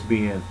I'm just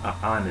being an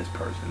honest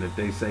person. If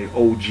they say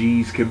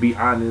OGs can be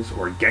honest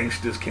or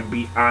gangsters can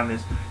be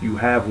honest, you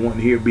have one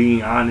here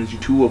being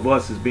honest. Two of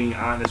us is being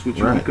honest with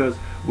you, because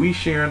we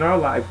sharing our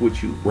life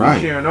with you. We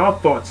sharing our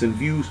thoughts and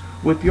views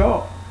with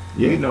y'all.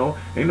 Ain't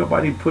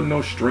nobody putting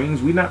no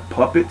strings. We not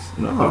puppets.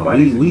 No,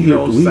 nobody's we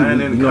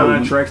signing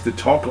contracts to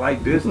talk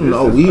like this.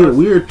 No,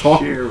 we're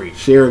talking,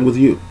 sharing with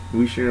you.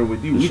 We sharing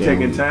with you. We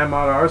taking time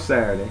out of our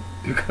Saturday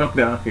to come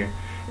down here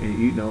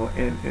and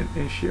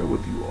and share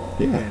with you all.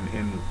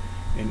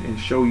 And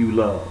show you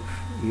love.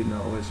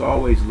 It's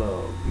always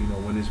love.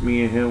 When it's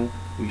me and him,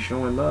 we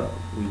showing love.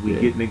 We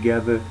getting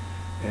together,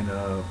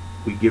 and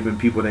we giving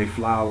people their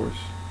flowers.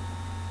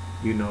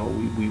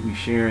 We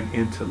sharing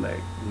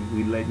intellect.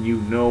 We letting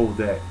you know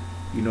that,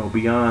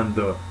 beyond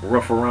the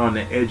rough around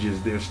the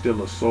edges, there's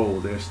still a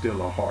soul, there's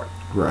still a heart.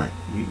 Right.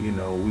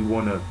 We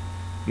want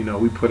to,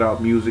 we put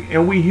out music,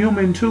 and we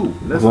human too.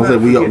 Let's not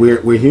forget,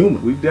 we're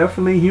human. We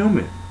definitely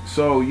human.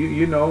 So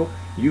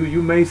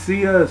you may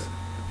see us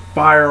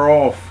fire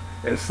off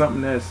as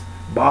something that's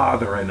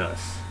bothering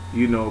us.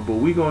 But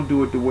we're going to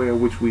do it the way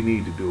in which we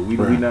need to do it.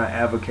 We're not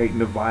advocating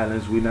the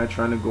violence. We're not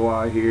trying to go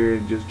out here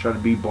and just try to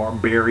be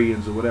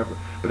barbarians or whatever.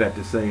 But at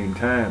the same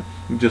time,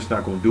 you're just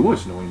not going to do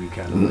us any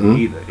kind of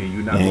way either. And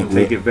you're not going to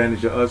take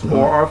advantage of us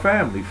or our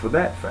family for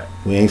that fact.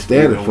 We ain't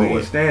standing for it. We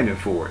ain't standing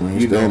for it. We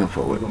ain't standing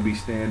for it. We're going to be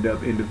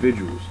stand-up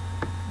individuals.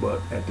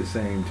 But at the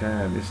same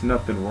time, there's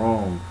nothing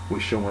wrong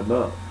with showing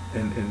love.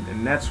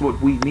 And that's what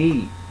we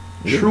need.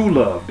 Yeah. True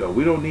love, though.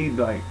 We don't need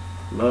like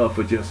love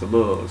for just a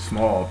little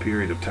small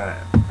period of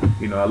time.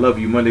 You know, I love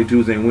you Monday,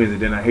 Tuesday, and Wednesday,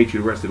 then I hate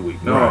you the rest of the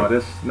week. No, Right.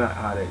 that's not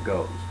how that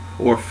goes.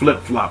 Or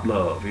flip-flop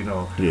love, you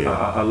know. Yeah.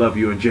 I love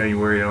you in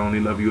January, I only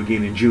love you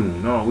again in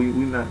June. No, we're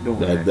not doing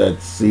that.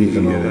 That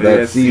seasonal, Yeah,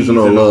 that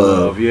seasonal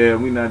love. Yeah,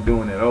 we're not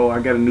doing that. Oh,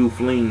 I got a new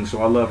fling,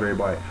 so I love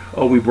everybody.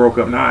 Oh, we broke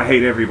up. Now I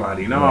hate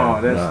everybody. No,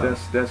 Right,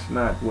 that's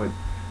not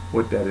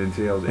what that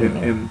entails.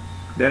 And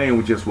that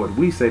ain't just what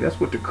we say. That's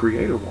what the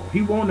Creator wants.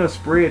 He want us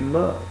spreading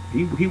love.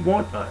 He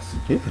want us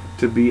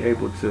to be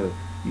able to,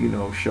 you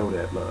know, show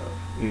that love.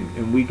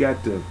 And we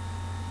got to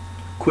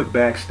quit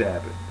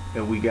backstabbing,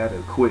 and we got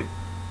to quit,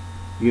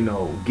 you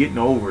know, getting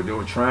over it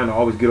or trying to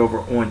always get over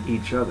on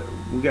each other.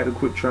 We got to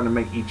quit trying to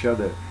make each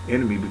other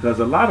enemy, because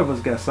a lot of us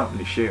got something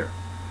to share.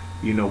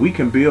 You know, we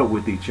can build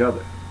with each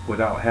other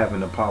without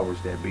having the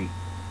powers that be.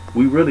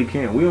 We really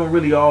can. We don't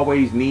really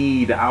always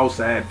need the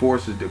outside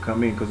forces to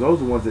come in, because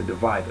those are the ones that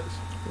divide us.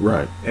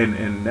 Right.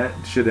 And that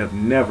should have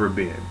never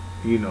been.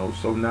 You know,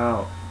 so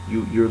now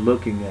you're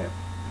looking at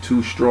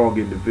two strong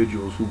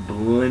individuals who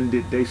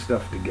blended their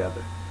stuff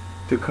together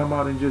to come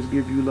out and just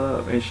give you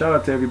love. And shout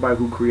out to everybody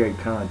who create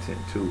content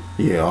too.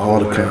 Yeah, all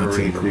the Whatever content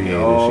reason.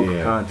 creators. All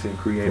Yeah. content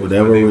creators.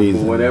 Whatever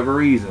reason. For whatever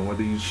reason.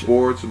 Whether you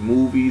sports,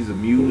 movies, or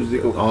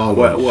music, or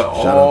Always. what, Shout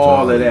out to all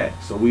all of of that.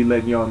 So we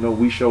letting y'all know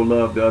we show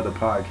love to other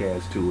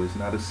podcasts too. It's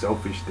not a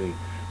selfish thing.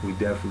 We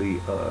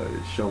definitely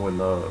showing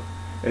love.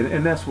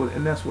 And that's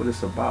what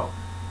it's about.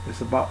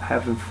 It's about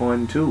having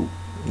fun too.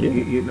 Yeah.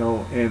 You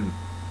know, and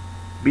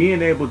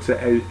being able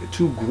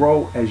to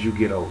grow as you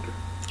get older.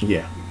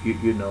 Yeah.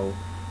 You know,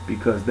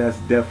 because that's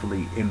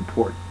definitely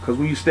important. Because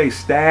when you stay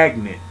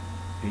stagnant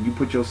and you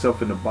put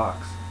yourself in a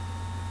box,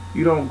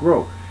 you don't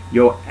grow.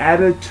 Your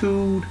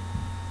attitude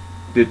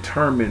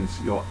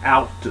determines your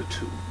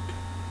altitude.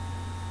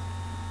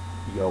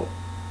 Your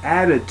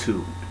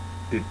attitude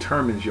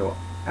determines your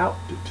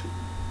altitude.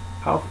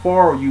 How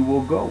far you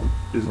will go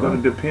is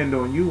going to depend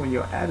on you and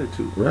your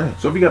attitude. Right.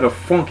 So if you got a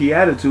funky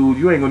attitude,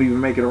 you ain't going to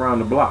even make it around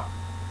the block.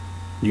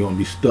 You're going to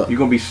be stuck. You're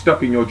going to be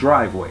stuck in your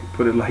driveway,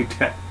 put it like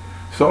that.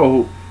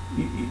 So,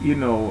 you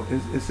know,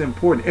 it's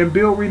important. And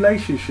build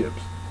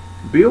relationships.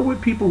 Build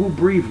with people who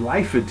breathe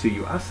life into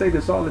you. I say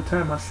this all the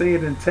time. I say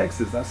it in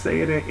Texas. I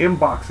say it in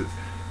inboxes.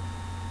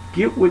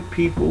 Get with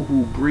people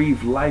who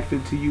breathe life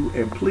into you,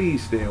 and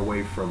please stay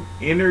away from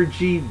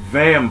energy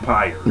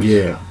vampires.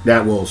 Yeah,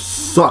 that will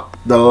suck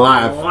the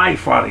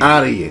life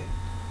out of you.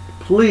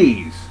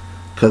 Please.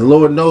 Because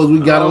Lord knows we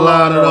got a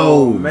lot of those.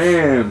 Oh,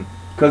 man.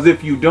 Because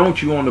if you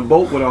don't, you're on the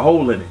boat with a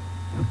hole in it.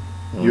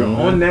 You're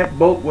on that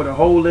boat with a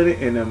hole in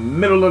it in the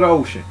middle of the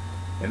ocean.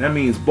 And that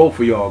means both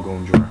of y'all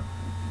going to drown.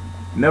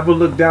 Never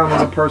look down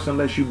on a person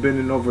unless you're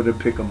bending over to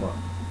pick them up.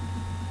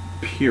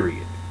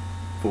 Period.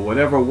 For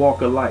whatever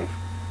walk of life.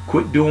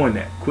 Quit doing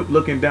that. Quit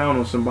looking down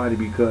on somebody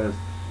because,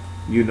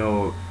 you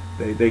know,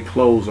 they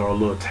clothes are a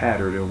little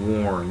tattered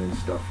and worn and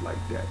stuff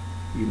like that.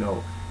 You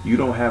know, you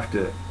don't have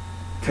to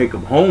take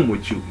them home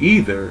with you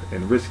either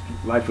and risk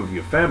life of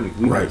your family.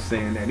 We're not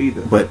saying that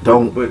either. But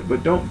don't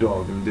don't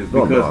dog them just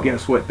because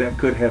guess what? That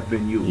could have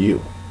been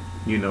you.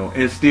 You know,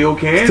 and still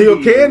can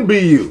be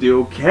you.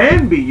 Still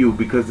can be you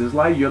because it's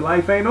like your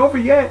life ain't over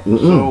yet.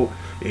 So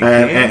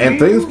and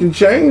things can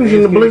change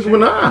in the blink of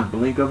an eye.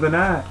 Blink of an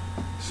eye.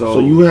 So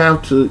you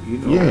have to, you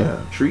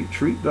know,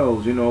 treat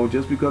those. You know,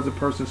 just because a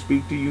person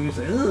speak to you and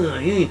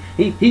say,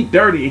 he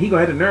dirty and he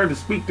gonna have the nerve to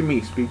speak to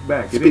me. Speak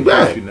back. It ain't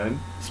cost you nothing.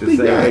 Just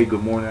say, hey,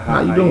 good morning.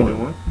 How you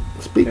doing?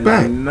 Speak and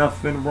back. There's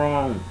nothing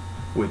wrong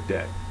with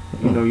that.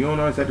 You know, you don't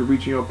always have to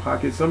reach in your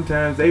pocket.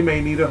 Sometimes they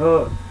may need a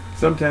hug.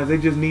 Sometimes they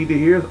just need to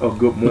hear a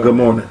good morning. Good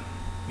morning.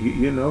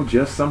 You know,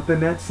 just something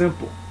that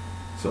simple.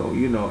 So,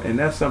 you know, and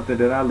that's something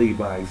that I lead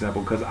by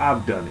example because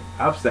I've done it.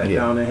 I've sat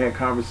down and had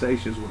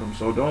conversations with them.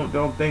 So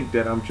don't think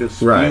that I'm just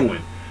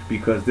spewing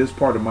because this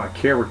part of my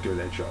character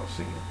that y'all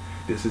seeing.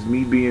 This is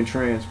me being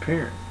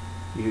transparent.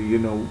 You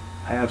know,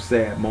 I have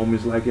sad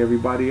moments like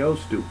everybody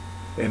else do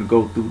and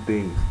go through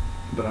things.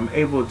 But I'm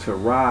able to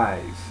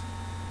rise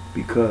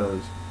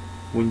because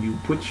when you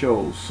put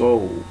your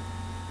soul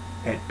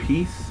at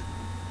peace,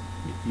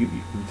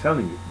 I'm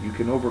telling you, you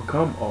can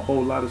overcome a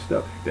whole lot of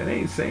stuff. That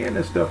ain't saying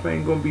that stuff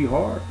ain't gonna be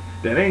hard.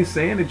 That ain't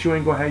saying that you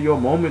ain't gonna have your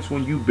moments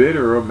when you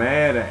bitter or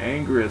mad or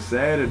angry or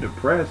sad or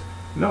depressed.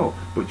 No,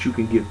 but you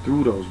can get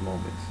through those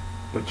moments.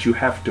 But you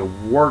have to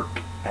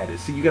work at it.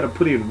 See, you got to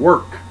put in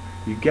work.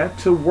 You got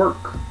to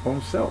work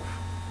on self.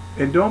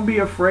 And don't be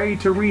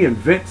afraid to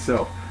reinvent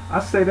self. I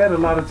say that a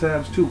lot of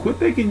times too. Quit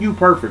thinking you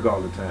perfect all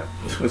the time.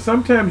 But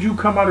sometimes you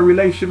come out of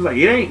relationships like,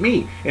 it ain't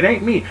me. It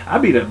ain't me. I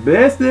be the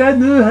best that I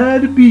know how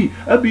to be.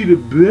 I be the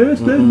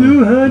best I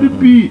know how to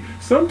be.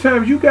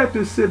 Sometimes you got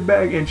to sit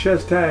back and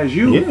chastise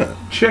you. Yeah.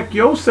 Check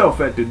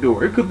yourself at the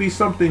door. It could be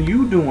something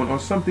you doing or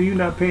something you're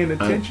not paying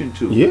attention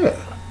to. Yeah.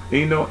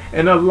 You know,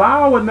 and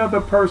allow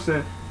another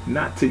person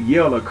not to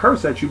yell or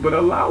curse at you, but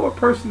allow a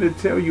person to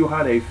tell you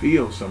how they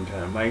feel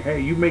sometimes. Like,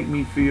 hey, you make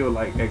me feel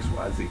like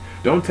XYZ.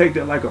 Don't take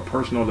that like a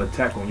personal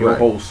attack on your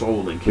whole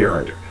soul and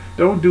character.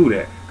 Don't do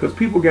that, because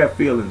people got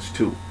feelings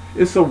too.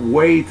 it's a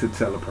way to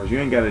tell a person. You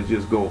ain't got to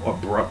just go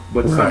abrupt.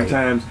 But Right.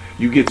 sometimes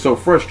you get so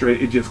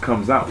frustrated, it just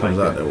comes out Comes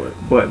like out that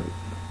way.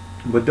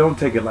 But don't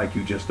take it like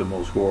you just the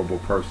most horrible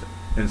person.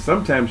 And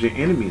sometimes your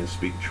enemy will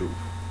speak truth.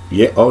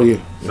 Yeah. Oh yeah.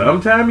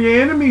 Sometimes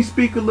your enemy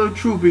speak a little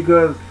truth,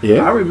 because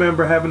Yeah. I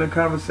remember having a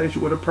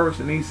conversation with a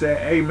person. He said,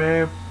 "Hey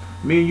man,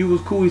 me and you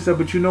was cool." He said,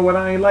 "But you know what?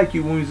 I ain't like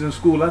you when we was in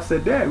school." I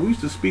said, "Dad, we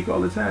used to speak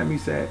all the time." He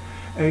said,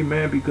 "Hey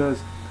man,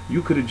 because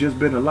you could have just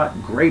been a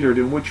lot greater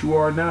than what you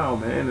are now,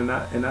 man.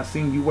 And I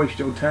seen you waste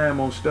your time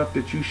on stuff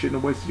that you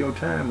shouldn't have wasted your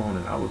time on."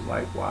 And I was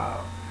like,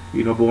 wow.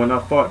 But when I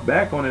thought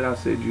back on it, I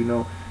said,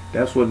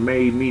 that's what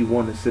made me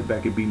want to sit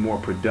back and be more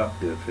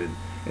productive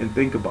and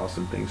think about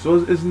some things. So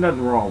it's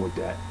nothing wrong with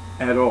that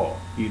at all,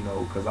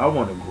 because I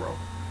want to grow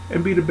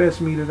and be the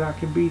best me that I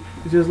can be.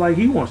 It's just like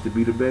he wants to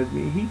be the best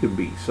me he can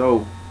be.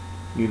 So,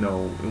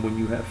 and when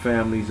you have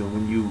families, and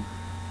when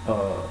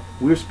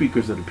we're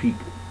speakers of the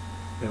people,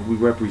 and we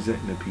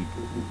representing the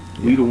people.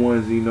 Yeah. We the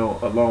ones,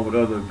 along with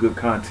other good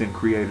content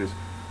creators,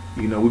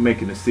 we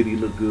making the city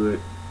look good.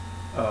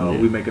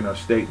 We making our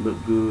state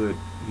look good.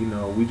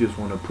 We just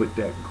want to put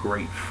that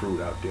great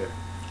fruit out there.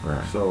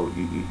 Right. So,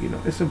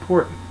 it's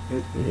important.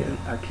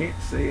 I can't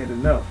say it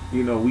enough.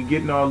 We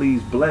getting all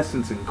these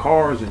blessings and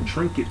cars and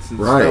trinkets and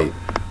Right.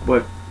 stuff.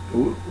 But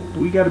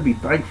we got to be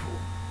thankful,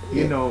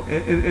 Yeah.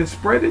 and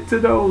spread it to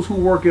those who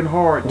working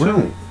hard too.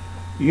 Right.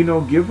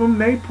 Give them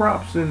their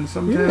props, and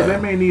sometimes Yeah. they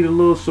may need a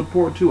little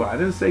support too. I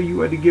didn't say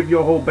you had to give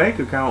your whole bank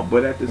account,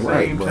 but at the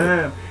same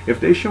time, if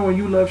they showing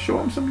you love, show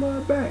them some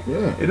love back.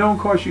 Yeah. It don't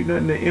cost you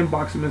nothing to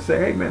inbox them and say,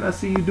 "Hey man, I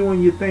see you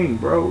doing your thing,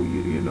 bro.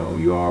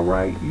 You all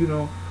right.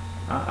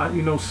 I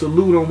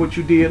salute on what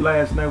you did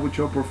last night with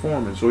your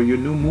performance, or your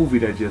new movie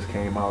that just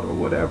came out, or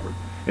whatever."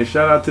 And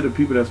shout out to the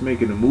people that's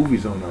making the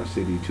movies on our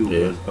city too.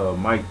 Yeah.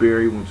 Mike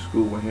Berry, went to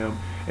school with him,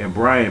 and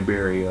Brian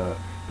Berry.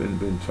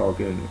 Been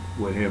talking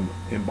with him,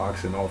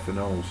 inboxing off and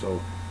on.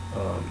 So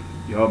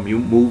y'all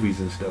movies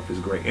and stuff is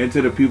great. And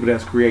to the people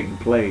that's creating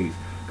plays,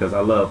 because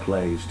I love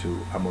plays too.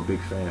 I'm a big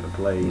fan of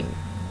plays.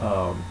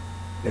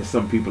 There's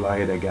some people out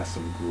here that got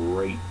some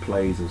great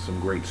plays and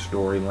some great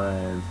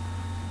storylines.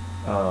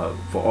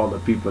 For all the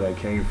people that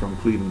came from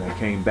Cleveland, that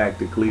came back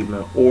to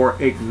Cleveland, or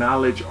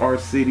acknowledge our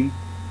city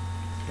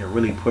and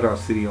really put our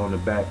city on the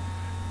back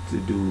to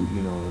do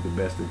the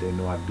best that they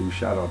know how to do.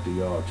 Shout out to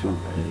y'all too,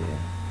 man. Yeah.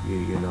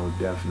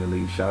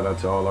 Definitely shout out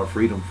to all our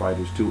freedom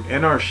fighters too,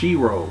 and our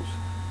sheroes.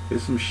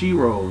 There's some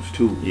sheroes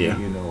too. Yeah.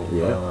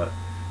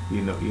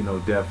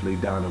 Definitely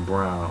Donna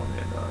Brown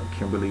and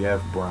Kimberly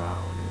F.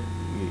 Brown,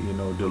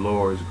 and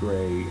Dolores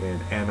Gray and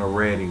Anna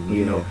Redding.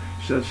 Yeah.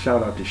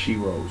 Shout out to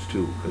sheroes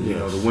too, because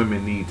Yes. the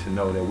women need to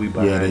know that we Yeah,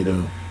 they behind do.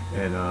 them,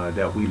 and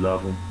that we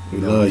love them. We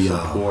love we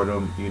y'all. support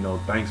them.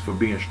 Thanks for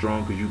being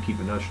strong, because you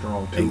keeping us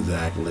strong too.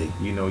 Exactly.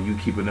 You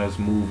keeping us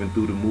moving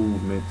through the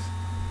movements.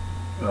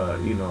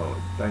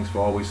 Thanks for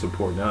always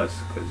supporting us,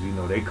 because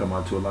they come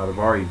out to a lot of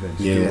our events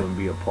Yeah. too, and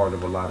be a part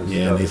of a lot of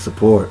Yeah, stuff. they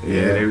support.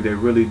 Yeah, they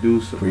really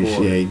do support.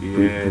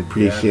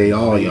 Appreciate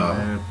all definitely, y'all.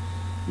 man.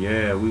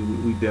 Yeah,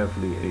 we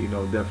definitely,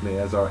 definitely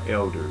as our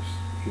elders,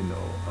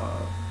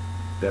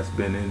 that's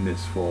been in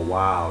this for a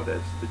while.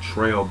 That's the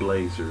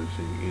trailblazers,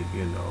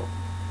 and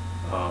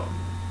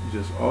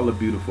just all the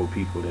beautiful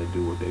people that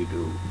do what they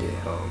do.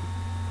 Yeah.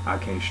 I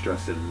can't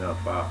stress it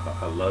enough.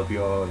 I love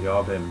y'all.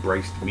 Y'all have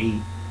embraced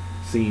me,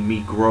 seen me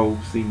grow,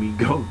 seen me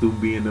go through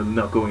being a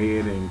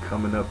knucklehead and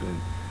coming up and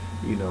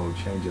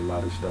change a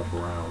lot of stuff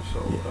around.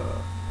 So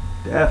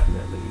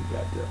definitely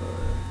got to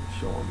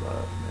show them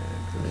love, man.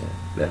 'Cause,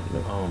 Yeah,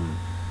 definitely.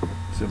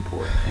 it's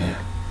important. Yeah.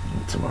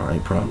 Tomorrow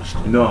ain't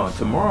promised. No,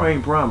 tomorrow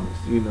ain't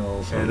promised.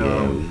 So,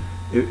 And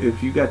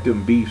if you got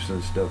them beefs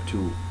and stuff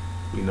too,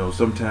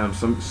 sometimes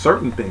some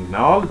certain things,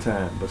 not all the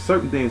time, but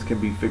certain things can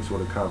be fixed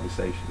with a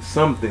conversation.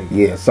 Some things.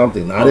 Yeah,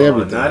 something. Not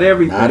everything. Not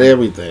everything. Not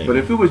everything. But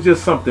if it was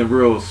just something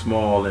real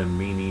small and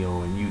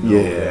menial, and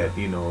Yeah. that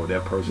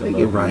that person make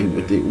loves it right you,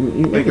 with it.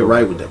 You make it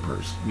right with that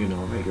person.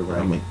 make it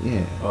right. I mean,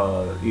 yeah.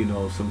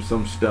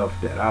 Some stuff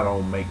that I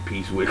don't make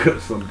peace with,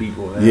 because some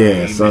people.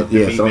 Yeah, some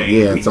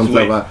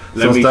stuff.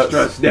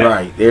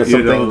 Right. There's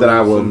some things that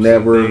I will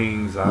never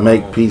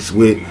make peace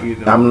with.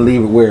 I'm gonna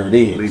leave it where it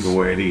is. Leave it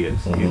where it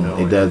is.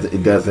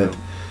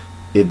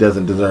 It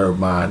doesn't deserve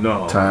my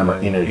time or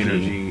like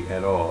energy.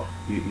 at all.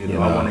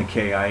 I want a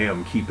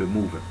KIM. Keep it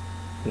moving.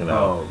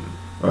 Or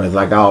it's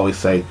like I always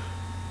say,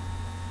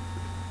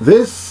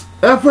 this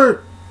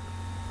effort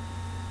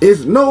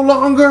is no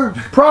longer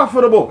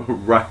profitable.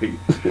 Right.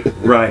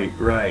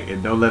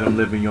 And don't let them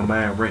live in your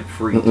mind rent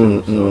free.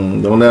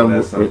 Don't let them.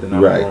 That's something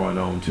I'm growing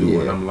on too, Yeah.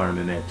 and I'm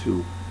learning that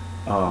too.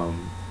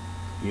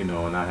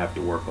 And I have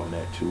to work on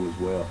that too as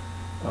well,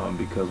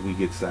 because we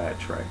get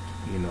sidetracked.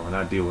 And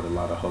I deal with a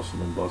lot of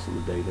hustle and bustle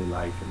of daily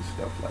life and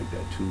stuff like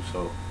that too.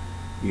 So,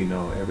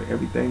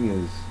 everything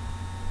is,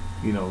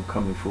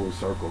 coming full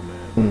circle,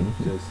 man.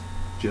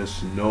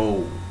 Just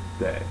know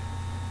that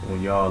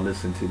when y'all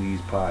listen to these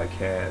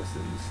podcasts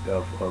and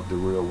stuff of the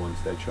real ones,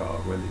 that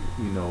y'all really,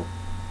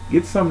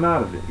 get something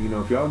out of it. You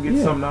know, if y'all get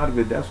something out of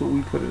it, that's what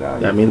we put it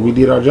out. I mean, we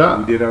did our job.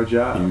 We did our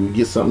job. And we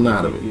get something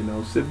out of it. You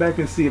know, sit back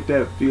and see if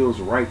that feels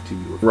right to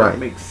you. If Right. that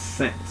makes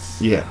sense.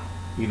 Yeah.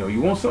 You know,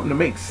 you want something to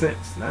make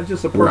sense, not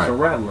just a person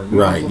rattling.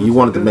 Right. You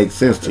want it to make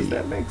sense to Does you.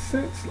 that make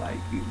sense? Like,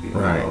 you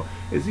Right. know,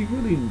 is he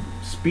really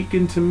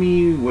speaking to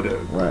me with a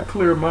Right.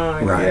 clear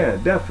mind? Right. Yeah,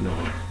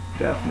 definitely.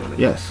 Definitely.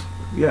 Yes.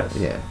 Yes.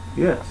 Yeah.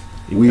 Yes.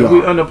 We And are.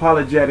 we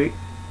unapologetic,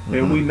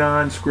 and we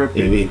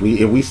non-scripted.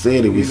 If we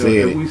said it, we You know, said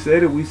if it. we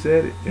said it, we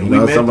said it. And You we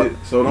know, meant somebody- it.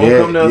 So don't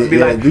come to us and be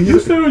like, Do you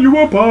said on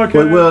your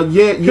podcast. Well,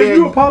 yeah, Can yeah.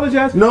 you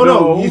apologize?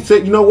 No. You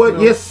said, you know what?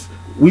 No. Yes,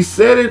 we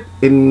said it,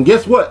 and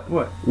guess what?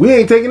 What? We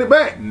ain't taking it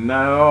back.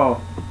 Not at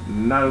all.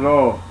 Not at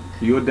all.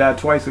 You'll die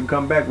twice and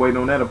come back waiting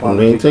on that apology.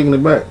 We ain't taking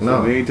it back. So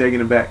No. we ain't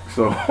taking it back.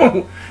 So,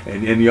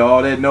 and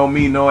y'all that know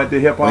me know at the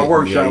Hip Hop Right,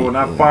 Workshop, yeah, when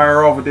I yeah.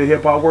 fire off at the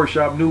Hip Hop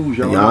Workshop news,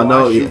 y'all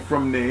know I shoot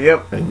from the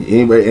hip. And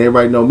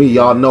everybody know me.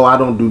 Y'all know I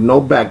don't do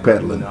no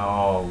backpedaling.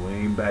 No, we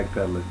ain't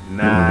backpedaling.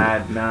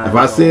 Nah. If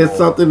I said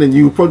something and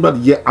you approach about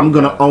it, yeah, I'm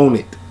gonna own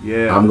it.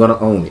 Yeah. I'm gonna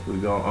own it. We're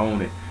going to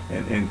own it.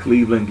 And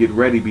Cleveland, get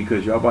ready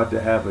because y'all about to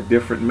have a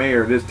different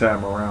mayor this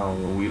time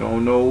around. We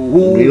don't know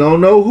who. We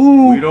don't know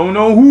who. We don't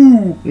know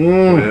who.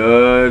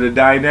 Mm. The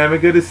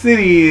dynamic of the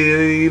city,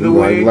 either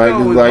way it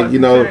goes, it's like about you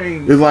to know,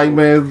 change. it's like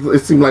man, it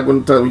seems like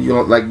when time you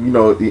know, like you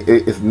know,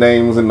 it's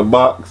names in the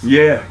box.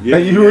 Yeah.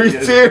 And you reach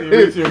in,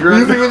 you see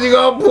what you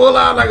gonna pull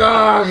out like,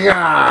 oh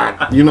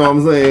god, you know what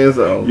I'm saying?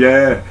 So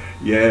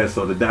Yeah,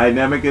 so the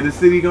dynamic of the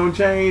city gonna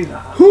change.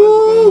 I'm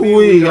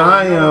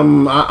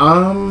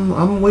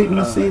waiting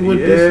to see what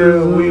this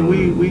is.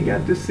 We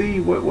got to see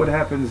what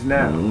happens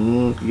now.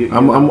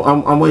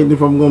 I'm waiting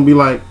if I'm gonna be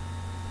like,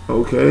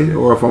 okay,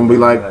 or if I'm gonna be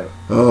like,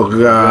 oh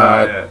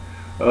god.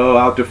 Oh,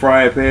 out the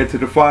frying pan to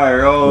the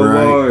fire. Oh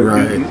Right, Lord,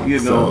 right. you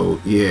know.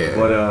 So, yeah.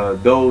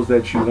 But those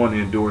that you want to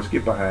endorse,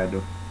 get behind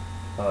them.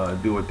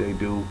 Do what they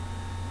do.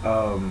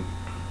 A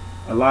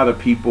lot of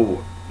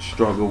people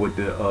struggle with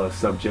the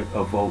subject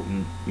of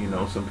voting. You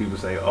know, some people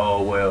say,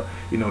 oh well,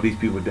 you know, these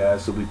people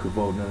died so we could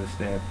vote and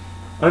understand.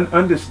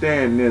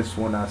 Understand this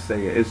when I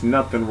say it. It's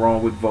nothing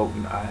wrong with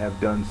voting. I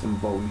have done some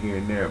voting here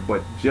and there,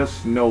 but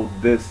just know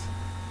this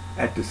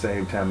at the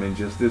same time, and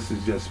this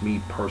is just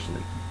me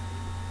personally.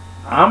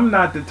 I'm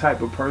not the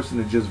type of person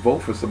to just vote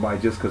for somebody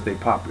just because they're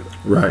popular.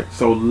 Right.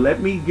 So let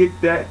me get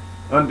that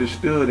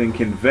understood and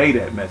convey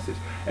that message.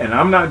 And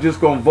I'm not just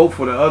gonna vote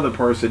for the other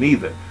person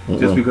either,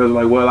 just because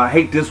like, well, I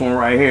hate this one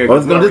right here. Oh,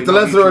 this is the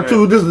lesser of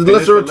two. This is the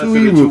lesser of two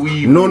evils.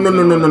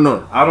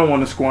 No. I don't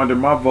want to squander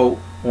my vote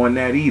on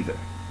that either.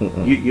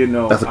 You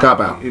know, that's a cop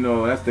out. You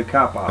know, that's the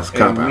cop out. That's a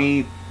cop out.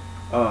 Me,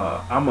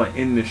 I'm a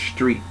in the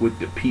street with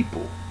the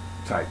people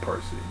type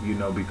person. You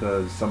know,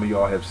 because some of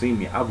y'all have seen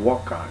me. I've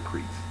walked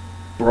concrete,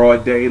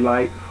 broad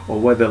daylight or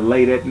whether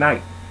late at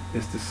night.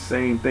 It's the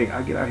same thing.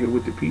 I get out here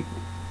with the people.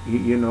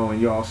 You know,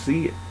 and y'all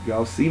see it.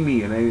 Y'all see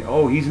me, and they,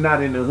 oh, he's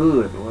not in the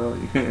hood. Well,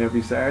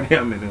 every Saturday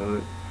I'm in the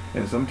hood,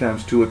 and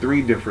sometimes 2 or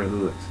 3 different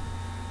hoods.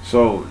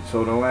 So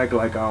don't act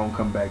like I don't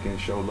come back and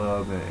show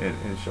love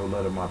and show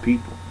love to my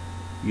people.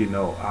 You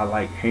know, I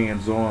like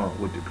hands-on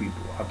with the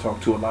people. I talk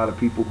to a lot of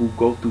people who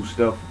go through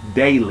stuff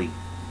daily.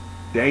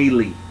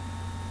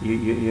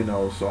 You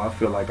know, so I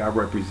feel like I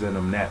represent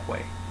them that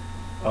way.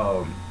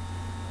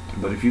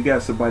 But if you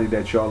got somebody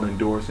that y'all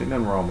endorse, ain't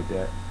nothing wrong with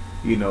that.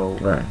 You know,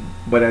 right.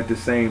 But at the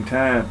same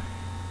time,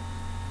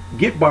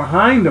 get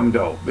behind them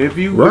though. If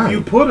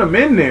you put them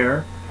in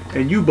there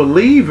and you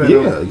believe in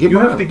them, you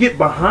have to get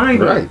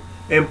behind them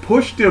and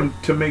push them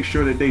to make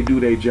sure that they do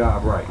their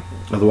job right.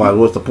 Otherwise,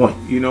 what's the point?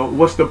 You know,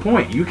 what's the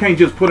point? You can't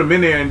just put them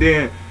in there and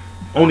then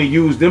only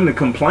use them to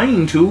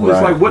complain to.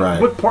 It's like,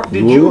 what part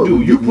did you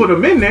do? You put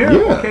them in there.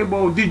 Yeah. Okay,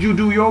 well, did you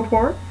do your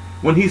part?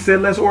 When he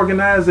said, let's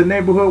organize the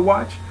neighborhood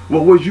watch,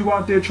 well, was you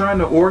out there trying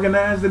to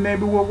organize the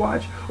neighborhood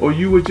watch? Or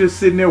you was just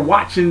sitting there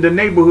watching the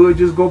neighborhood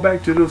just go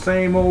back to the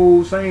same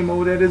old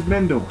that it's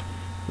been doing?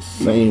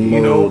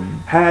 You know,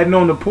 hiding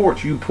on the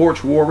porch. You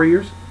porch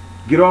warriors,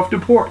 get off the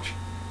porch.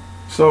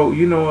 So,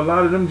 you know, a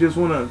lot of them just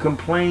want to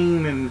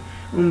complain and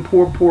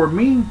poor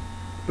me.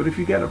 But if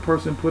you got a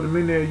person, put them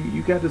in there,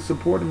 you got to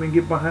support them and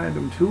get behind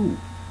them too.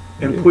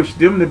 And push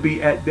them to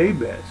be at their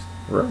best.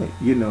 Right.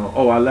 You know,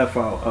 I left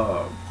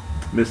out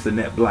Miss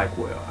Annette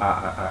Blackwell.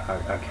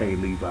 I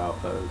can't leave out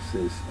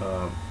sis,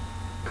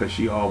 because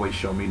she always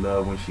show me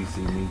love when she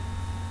see me.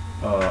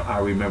 I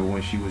remember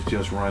when she was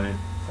just running,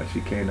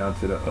 she came down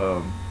to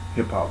the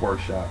Hip Hop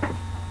Workshop.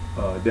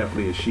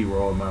 Definitely a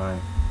shero of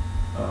mine.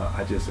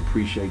 I just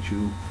appreciate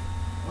you.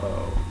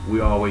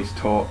 We always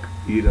talk.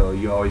 You know,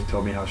 you always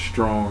tell me how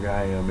strong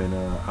I am, and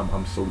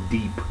I'm so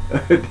deep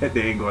that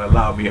they ain't gonna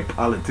allow me in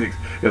politics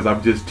because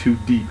I'm just too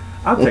deep.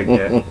 I'll take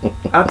that.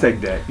 I'll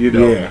take that, you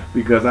know,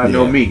 because I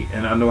know me,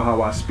 and I know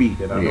how I speak,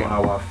 and I know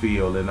how I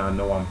feel, and I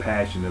know I'm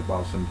passionate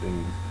about some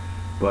things.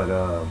 But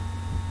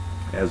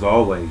as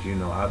always, you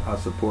know, I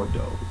support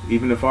those.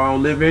 Even if I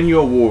don't live in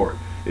your ward,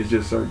 it's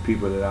just certain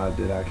people that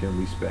I can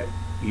respect,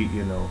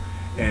 you know.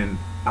 And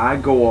I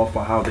go off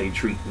of how they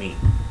treat me.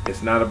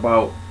 It's not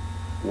about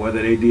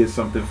whether they did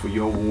something for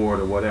your ward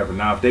or whatever.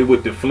 Now, if they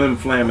with the flim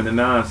flam and the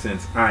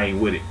nonsense, I ain't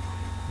with it.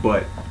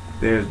 But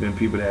there's been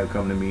people that have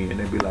come to me and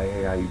they be like,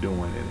 hey, how you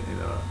doing?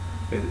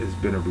 And it's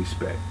been a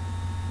respect,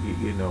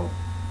 you know,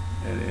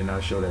 and I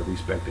show that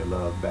respect and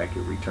love back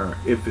in return.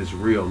 If it's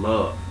real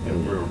love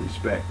and real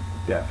respect,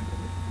 definitely.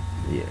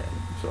 Yeah.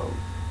 So,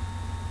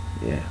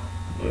 Yeah.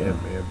 man,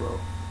 bro.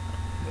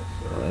 Yes,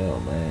 sir. Well,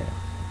 man.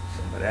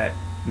 Some of that.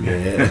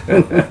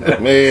 Yeah.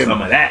 Man.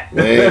 Some of that.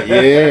 Man,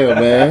 yeah,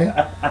 man.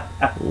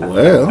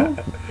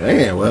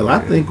 Well, I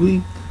think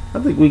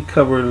we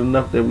covered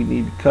enough that we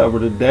need to cover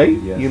today.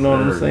 Yes, you know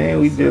what I'm sir. saying? Yes,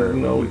 We just, sir. you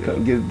know, we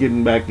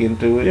getting back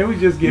into it. Yeah, we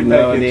just get You back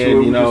know, into and it. then,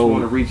 We you just know,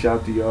 want to reach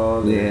out to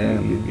y'all. Yeah,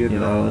 and, you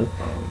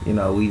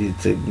know, we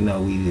just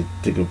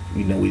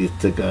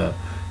took a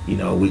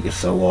week or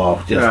so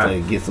off just to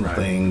get some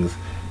things,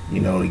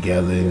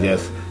 together and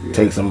just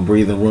take some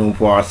breathing room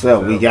for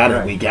ourselves. We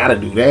gotta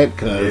do that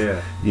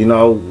because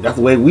that's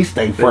the way we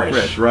stay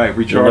fresh. Right?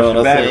 Recharge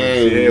the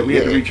batteries. Yeah, we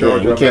have to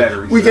recharge our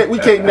batteries.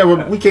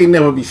 We can't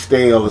never be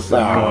stale or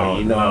sour.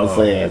 You know what I'm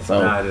saying?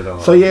 So not at all.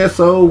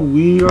 So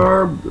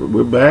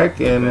we're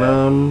back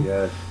and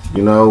yes.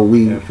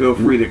 And feel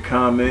free to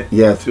comment.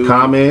 Yes, too,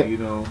 comment.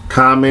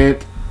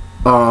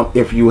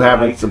 If you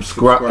haven't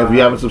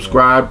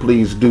subscribed,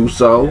 please do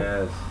so.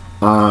 Yes.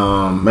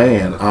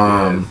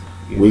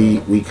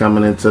 We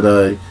coming into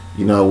the,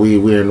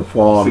 we're in the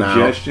fall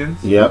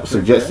Suggestions. now. Yep,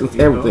 suggestions,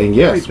 everything.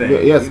 Yes,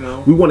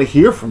 everything, we want to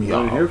hear from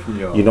y'all.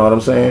 You know what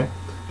I'm saying?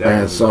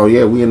 Definitely. And so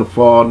we in the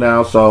fall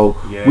now. So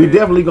we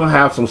definitely gonna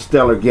have some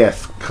stellar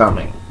guests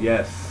coming.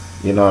 Yes.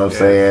 You know what I'm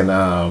saying?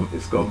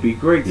 It's gonna be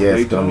great.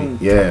 Yes, Stay tuned.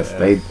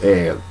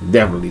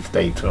 Definitely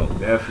stay tuned.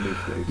 Definitely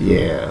stay tuned.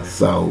 Yeah.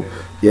 So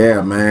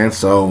man.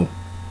 So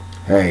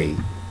hey,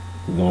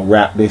 we're gonna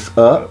wrap this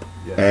up,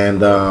 Yes.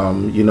 and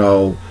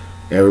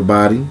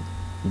everybody,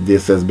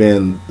 this has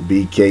been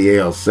the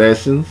BKL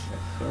Sessions.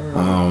 Yes,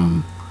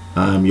 sir.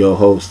 I'm your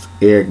host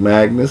Eric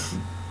Magnus,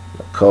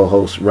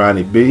 co-host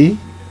Ronnie B.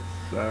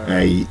 Sir.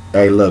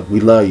 Hey, look,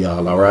 we love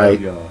y'all. All right.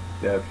 Love y'all.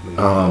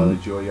 Definitely.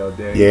 Enjoy your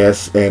day.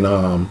 Yes,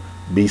 and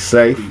be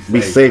safe.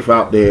 Be safe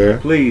out there.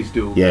 Please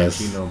do.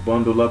 Yes.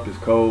 Bundle up. It's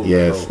cold.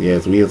 Yes, so,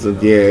 yes.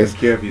 Take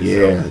care of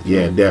yourself.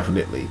 Yeah,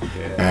 definitely.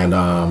 Yeah.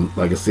 And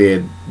like I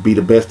said, be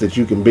the best that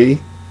you can be,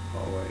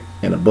 Always.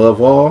 and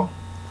above all,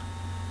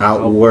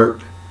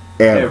 outwork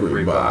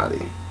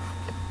everybody.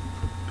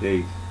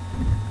 Peace.